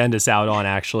note to end us out on,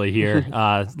 actually, here,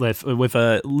 with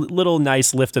a little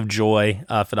nice lift of joy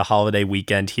for the holiday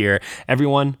weekend here.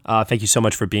 Everyone, thank you so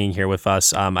much for being here with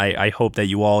us. I hope that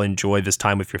you all enjoy this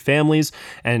time with your families.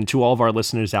 And to all of our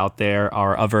listeners out there,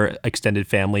 our other extended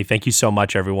family, thank you so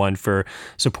much, everyone, for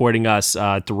supporting us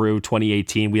through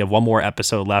 2018. We have one more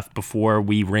episode left before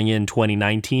we ring in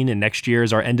 2019, and next year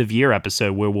is our end-of-year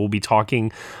episode where we'll be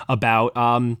talking about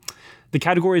the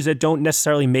categories that don't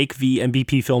necessarily make the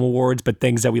MVP Film Awards, but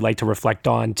things that we like to reflect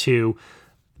on to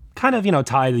kind of,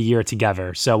 tie the year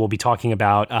together. So we'll be talking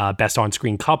about best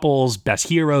on-screen couples, best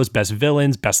heroes, best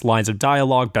villains, best lines of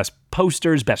dialogue, best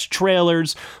posters, best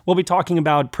trailers. We'll be talking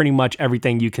about pretty much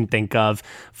everything you can think of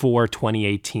for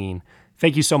 2018.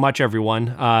 Thank you so much,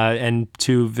 everyone. And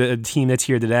to the team that's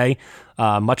here today,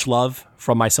 much love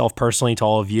from myself personally to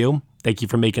all of you. Thank you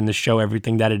for making this show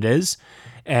everything that it is.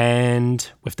 And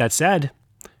with that said,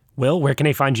 Will, where can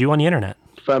they find you on the internet?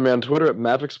 Find me on Twitter at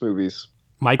Mavericks Movies.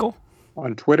 Michael?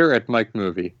 On Twitter at Mike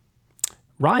Movie.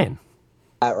 Ryan?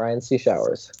 At Ryan C.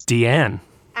 Showers. Deanne?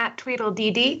 At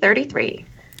TweedleDD33.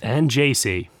 And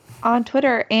JC? On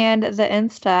Twitter and the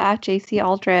Insta at JC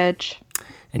Aldridge.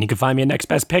 And you can find me at Next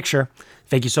Best Picture.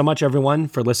 Thank you so much, everyone,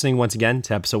 for listening once again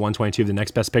to episode 122 of the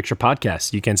Next Best Picture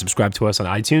podcast. You can subscribe to us on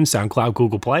iTunes, SoundCloud,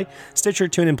 Google Play, Stitcher,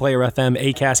 TuneIn, Player FM,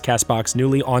 Acast, CastBox,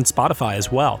 newly on Spotify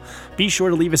as well. Be sure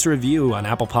to leave us a review on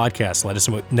Apple Podcasts. Let us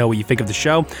know what you think of the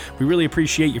show. We really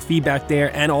appreciate your feedback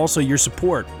there and also your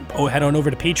support. Head on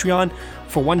over to Patreon.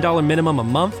 For $1 minimum a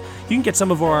month, you can get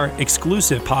some of our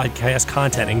exclusive podcast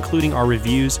content, including our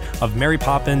reviews of Mary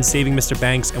Poppins, Saving Mr.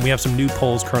 Banks, and we have some new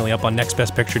polls currently up on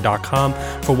nextbestpicture.com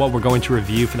for what we're going to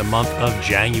review for the month of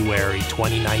January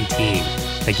 2019.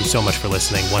 Thank you so much for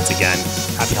listening once again.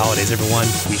 Happy holidays, everyone.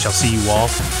 We shall see you all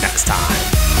next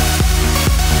time.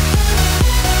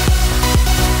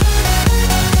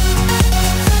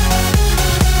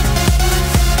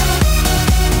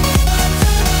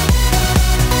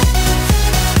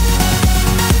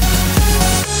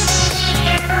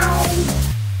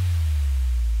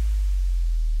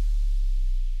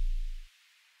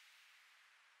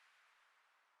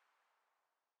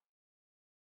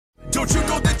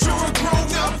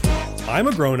 I'm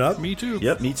a grown-up. Me too.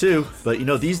 Yep, me too. But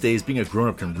these days, being a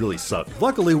grown-up can really suck.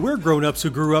 Luckily, we're grown-ups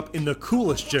who grew up in the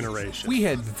coolest generation. We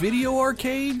had video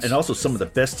arcades. And also some of the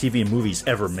best TV and movies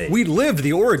ever made. We lived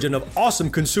the origin of awesome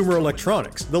consumer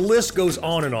electronics. The list goes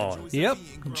on and on. Yep,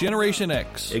 Generation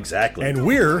X. Exactly. And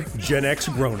we're Gen X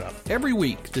grown-up. Every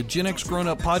week, the Gen X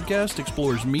Grown-Up podcast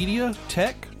explores media,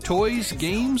 tech, toys,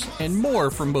 games, and more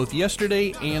from both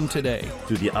yesterday and today.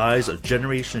 Through the eyes of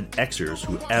Generation Xers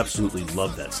who absolutely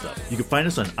love that stuff. You can find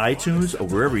us on iTunes or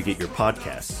wherever you get your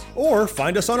podcasts. Or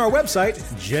find us on our website,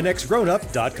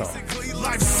 genxgrownup.com.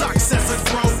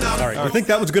 All right, you think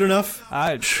that was good enough?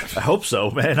 I hope so,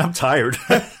 man. I'm tired.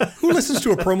 Who listens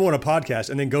to a promo on a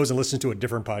podcast and then goes and listens to a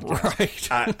different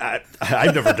podcast? Right.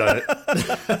 I've never done it.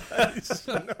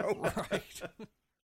 No. Right.